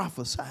he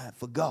prophesied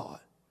for God,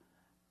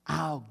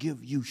 I'll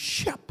give you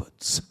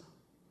shepherds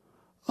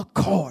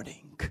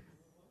according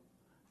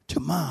to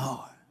my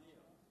heart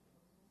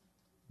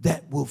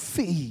that will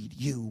feed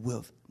you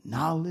with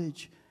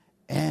knowledge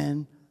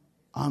and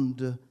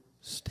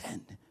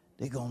understanding.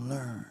 They're going to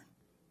learn.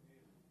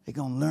 They're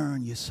going to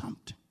learn you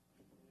something.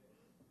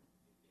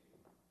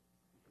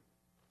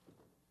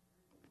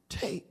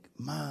 Take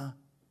my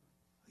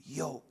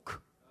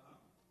yoke.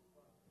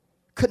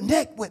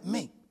 Connect with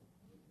me.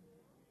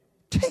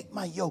 Take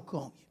my yoke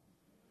on you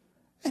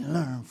and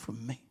learn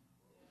from me.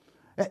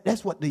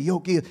 That's what the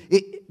yoke is.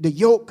 The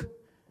yoke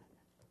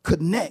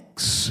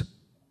connects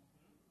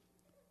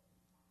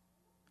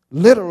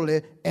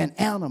literally an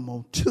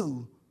animal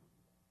to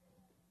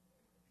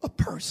a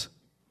person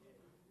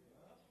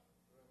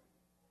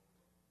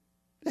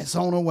that's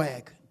on a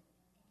wagon.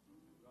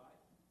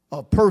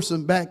 A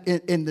person back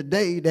in the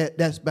day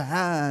that's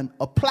behind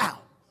a plow.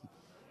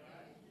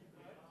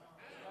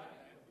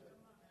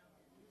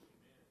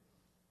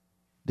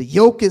 The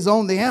yoke is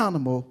on the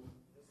animal,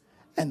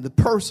 and the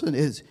person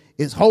is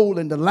is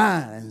holding the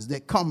lines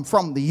that come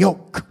from the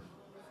yoke.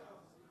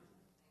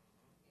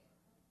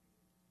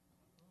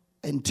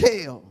 And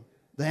tell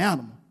the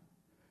animal,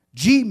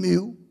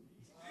 G-Mule.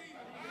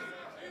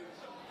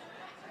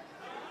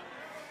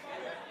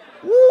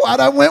 Ooh, I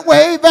done went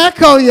way back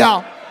on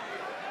y'all.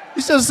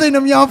 You should have seen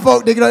them young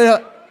folk digging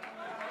up.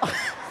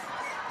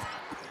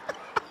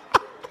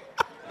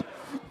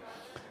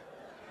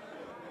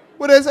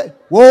 What they say?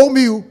 Whoa,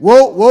 mule.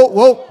 Whoa, whoa,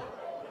 whoa.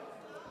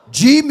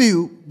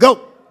 G-Mule,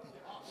 go.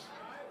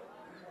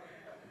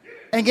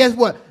 And guess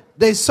what?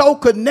 They so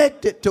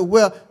connected to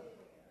where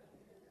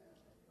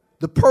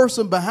the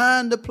person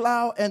behind the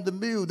plow and the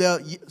mule, they're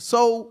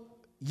so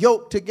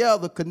yoked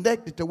together,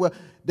 connected to where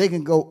they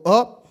can go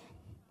up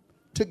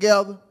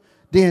together,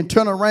 then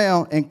turn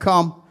around and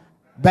come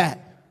back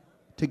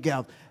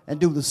together and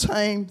do the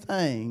same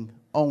thing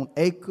on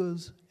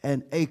acres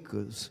and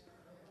acres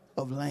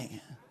of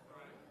land.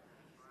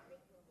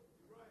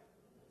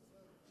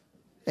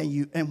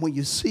 And when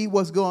you see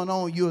what's going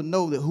on, you'll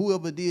know that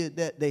whoever did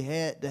that, they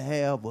had to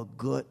have a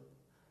good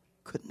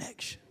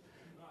connection.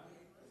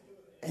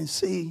 And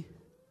see,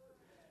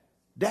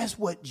 that's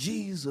what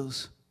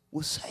Jesus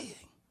was saying.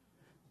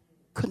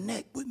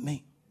 Connect with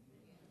me.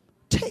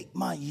 Take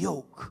my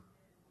yoke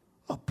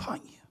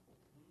upon you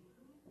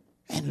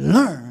and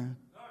learn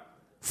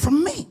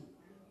from me.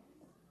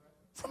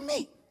 From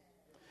me.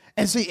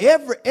 And see,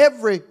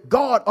 every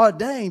God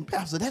ordained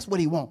pastor, that's what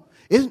he wants.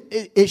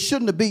 It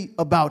shouldn't be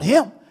about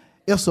him.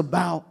 It's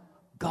about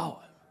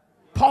God.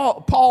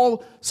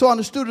 Paul so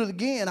understood it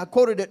again. I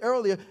quoted it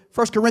earlier,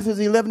 1 Corinthians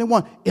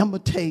 11:1.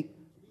 Imitate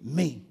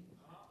me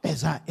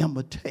as I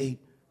imitate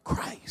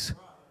Christ.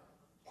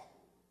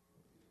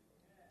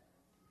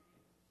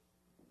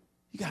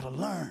 You got to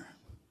learn.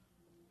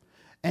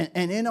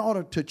 And in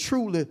order to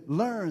truly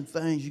learn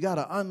things, you got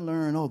to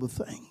unlearn other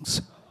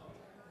things.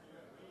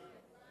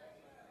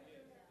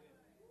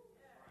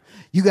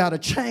 You got to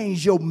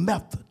change your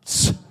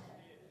methods,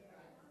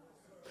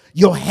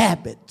 your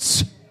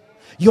habits,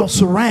 your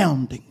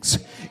surroundings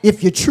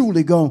if you're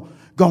truly going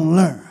to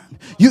learn.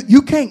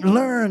 You can't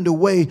learn the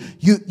way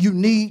you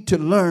need to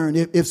learn.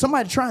 If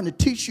somebody's trying to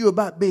teach you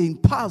about being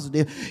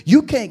positive,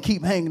 you can't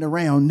keep hanging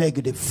around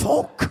negative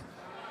folk.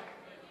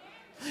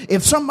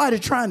 If somebody's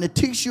trying to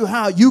teach you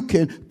how you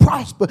can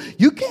prosper,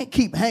 you can't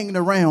keep hanging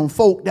around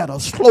folk that are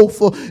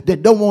slowful,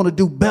 that don't want to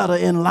do better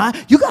in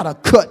life. You got to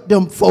cut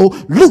them folk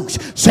loose.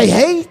 Say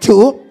hey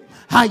to them.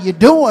 How you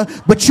doing?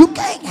 But you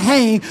can't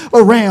hang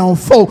around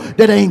folk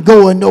that ain't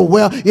going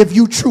nowhere if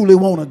you truly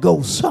want to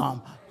go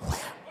somewhere.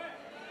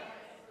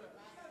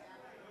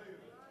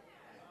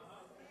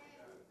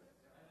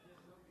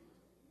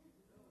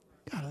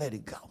 Gotta let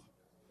it go.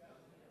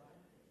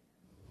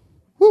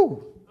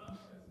 Woo.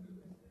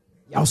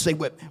 Y'all stay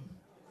with me.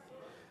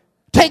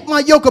 Take my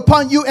yoke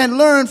upon you and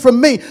learn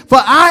from me, for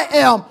I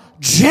am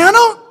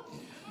gentle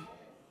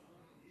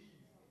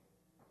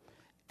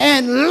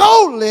and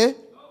lowly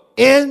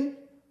in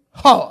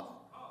heart,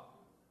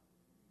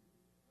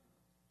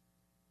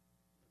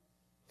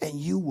 and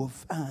you will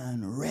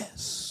find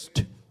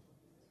rest.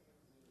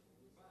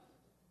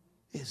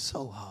 It's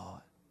so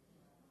hard.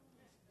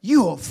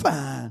 You will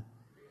find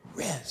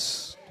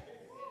rest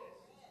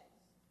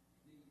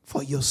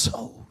for your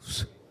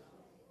souls.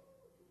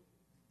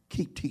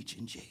 Keep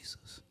teaching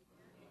Jesus.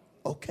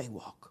 Okay,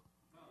 Walker.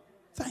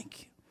 Thank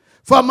you.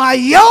 For my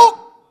yoke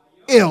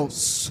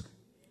is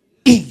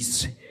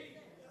easy.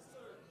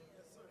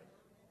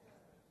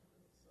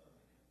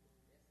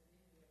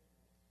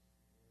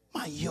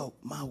 My yoke,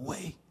 my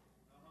way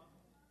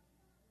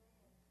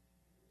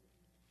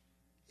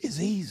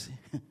is easy.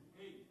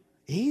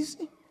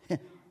 Easy?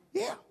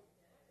 Yeah.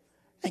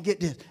 And get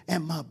this.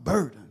 And my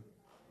burden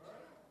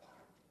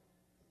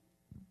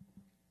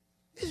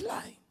is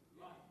light.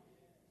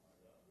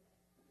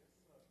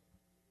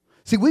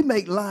 See, we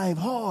make life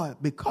hard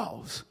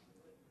because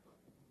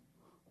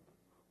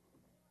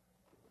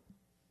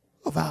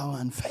of our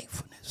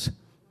unfaithfulness.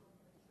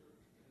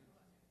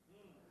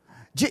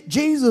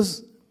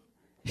 Jesus,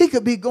 he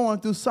could be going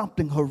through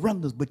something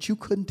horrendous, but you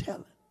couldn't tell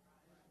it.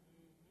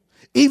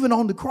 Even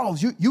on the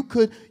cross, you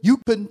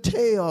couldn't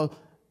tell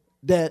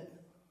that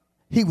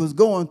he was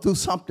going through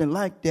something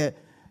like that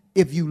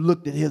if you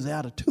looked at his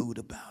attitude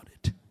about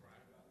it.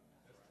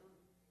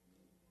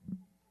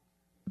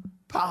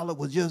 Pilate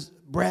was just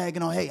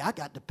bragging on, hey, I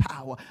got the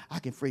power. I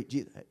can free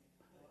Jesus.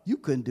 You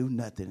couldn't do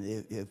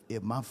nothing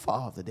if my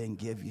Father didn't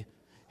give you.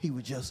 He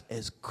was just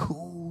as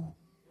cool,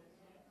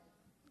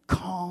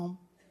 calm.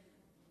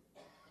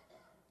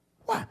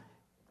 Why?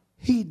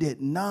 He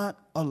did not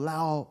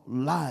allow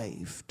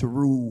life to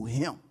rule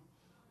him.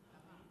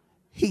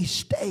 He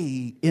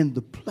stayed in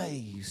the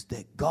place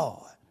that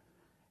God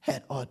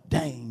had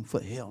ordained for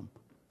him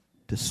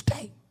to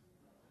stay.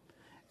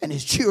 And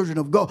as children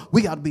of God,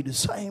 we got to be the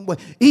same way.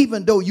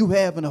 Even though you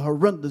having a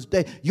horrendous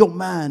day, your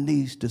mind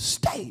needs to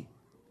stay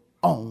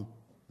on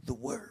the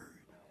word.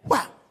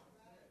 Why?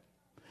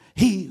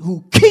 He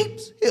who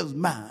keeps his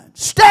mind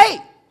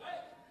stay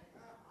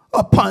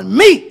upon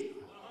me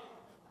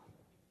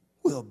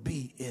will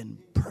be in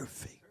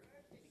perfect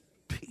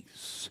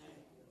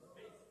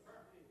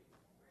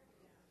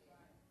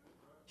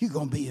You're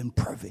going to be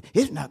imperfect.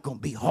 It's not going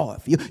to be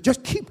hard for you.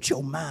 Just keep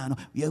your mind on.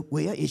 Yeah,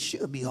 well, it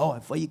should be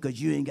hard for you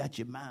because you ain't got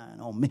your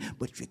mind on me.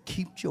 But you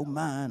keep your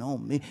mind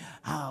on me,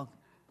 I'll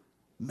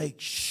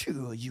make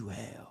sure you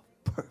have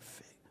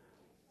perfect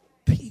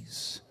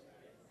peace.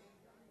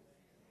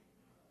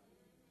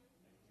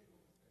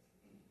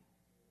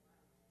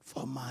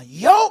 For my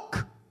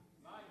yoke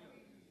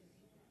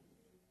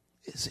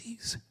is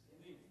easy.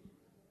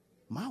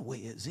 My way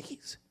is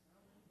easy.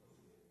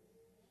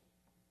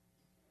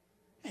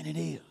 And it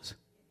is.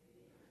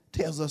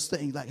 Tells us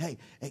things like, hey,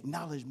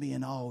 acknowledge me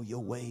in all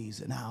your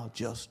ways and I'll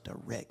just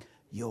direct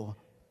your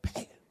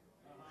path.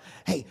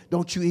 Hey,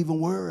 don't you even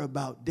worry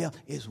about death.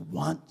 It's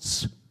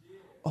once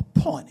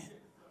appointed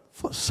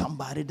for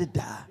somebody to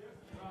die.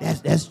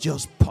 That's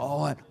just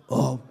part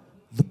of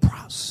the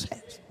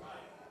process.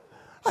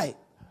 Hey,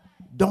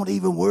 don't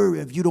even worry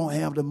if you don't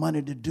have the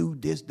money to do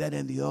this, that,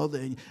 and the other,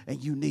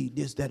 and you need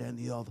this, that, and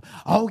the other.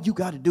 All you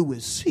got to do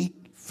is seek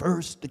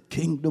first the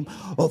kingdom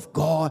of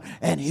God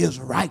and his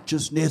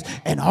righteousness,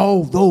 and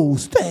all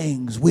those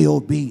things will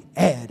be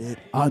added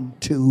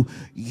unto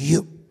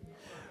you.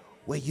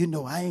 Well, you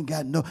know, I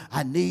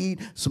need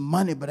some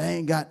money, but I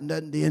ain't got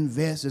nothing to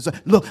invest. So,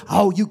 look,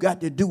 all you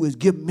got to do is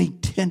give me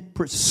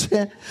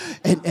 10%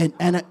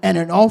 and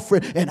an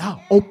offering, and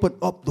I'll open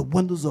up the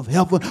windows of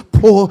heaven,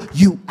 pour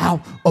you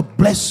out a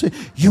blessing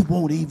you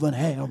won't even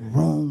have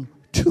room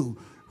to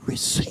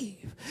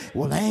receive.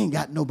 Well, I ain't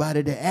got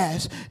nobody to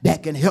ask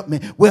that can help me.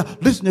 Well,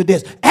 listen to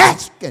this.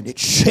 Ask and it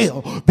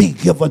shall be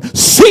given.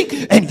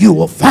 Seek and you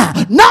will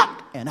find.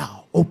 Knock and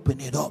I'll open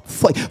it up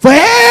for you. For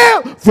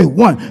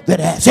everyone that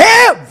asks,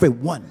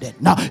 everyone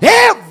that knocks,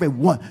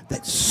 everyone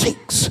that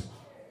seeks.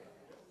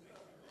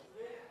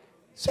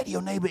 Say to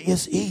your neighbor,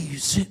 it's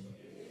easy.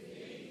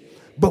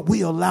 But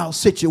we allow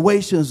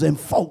situations and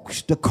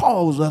folks to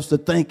cause us to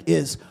think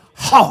it's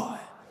hard.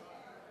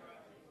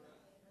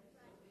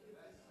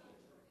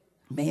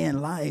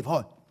 Man, life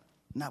hard.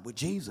 Not with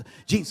Jesus.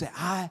 Jesus said,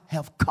 I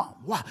have come.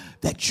 Why?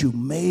 That you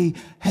may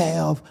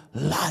have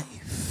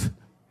life.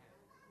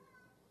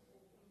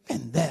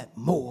 And that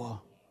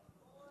more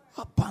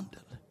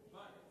abundantly.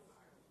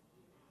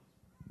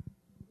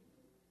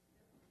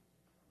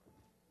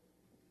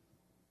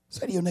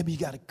 Say to your neighbor, you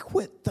got to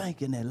quit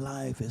thinking that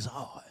life is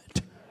hard.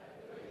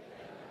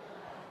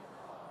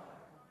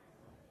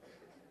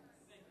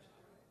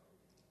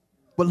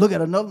 But look at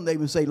another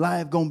neighbor and say,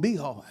 life gonna be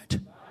hard.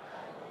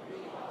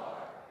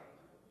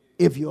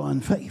 If you're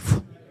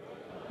unfaithful.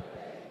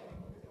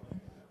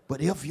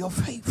 But if you're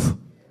faithful.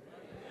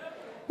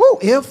 Woo,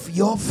 if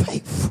you're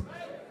faithful.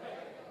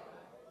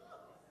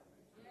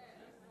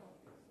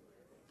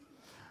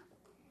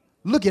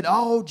 Look at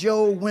all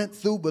Job went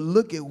through, but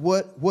look at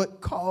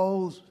what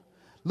caused,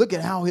 look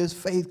at how his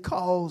faith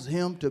caused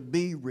him to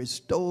be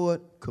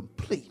restored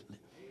completely.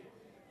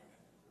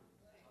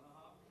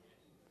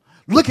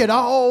 Look at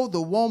all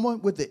the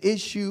woman with the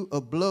issue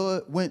of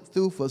blood went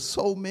through for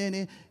so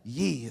many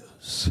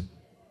years.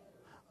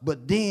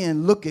 But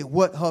then look at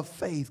what her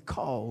faith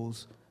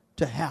caused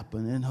to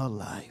happen in her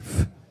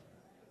life.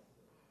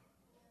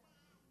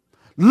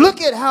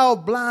 Look at how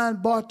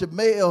blind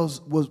Bartimaeus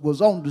was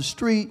on the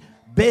street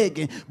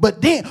begging. But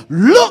then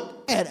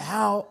look at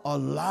how a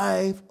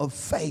life of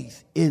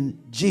faith in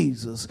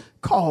Jesus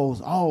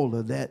caused all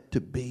of that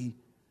to be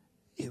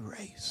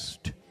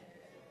erased.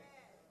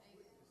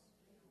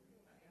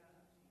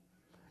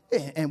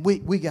 And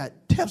we got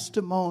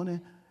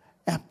testimony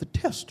after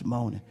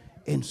testimony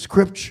in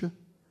Scripture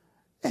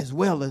as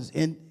well as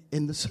in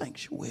the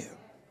sanctuary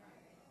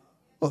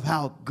of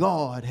how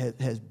God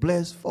has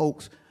blessed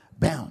folks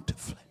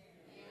bountifully.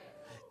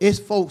 It's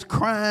folks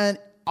crying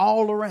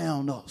all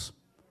around us.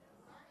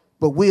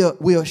 But we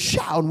are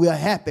shouting, we are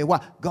happy.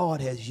 Why? God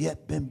has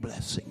yet been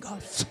blessing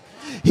us.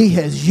 He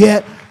has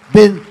yet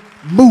been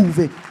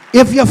moving.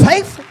 If you're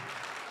faithful.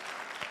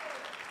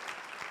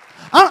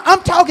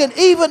 I'm talking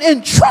even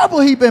in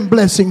trouble, he's been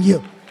blessing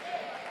you.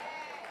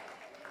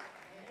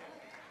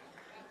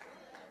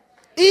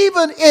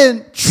 Even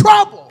in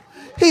trouble,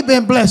 he's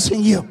been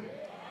blessing you.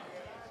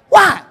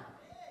 Why?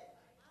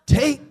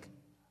 Take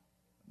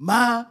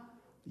my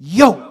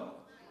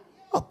yoke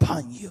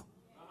upon you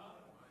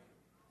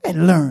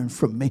and learn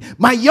from me.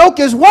 My yoke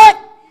is what?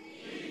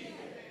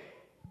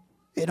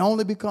 It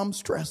only becomes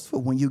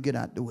stressful when you get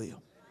out the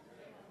will.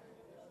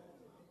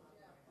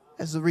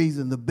 That's the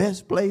reason the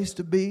best place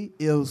to be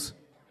is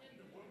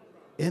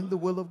in the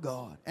will of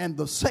God. And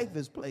the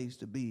safest place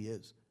to be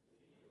is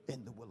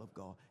in the will of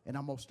God. And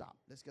I'm going to stop.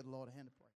 Let's get the Lord a hand of prayer.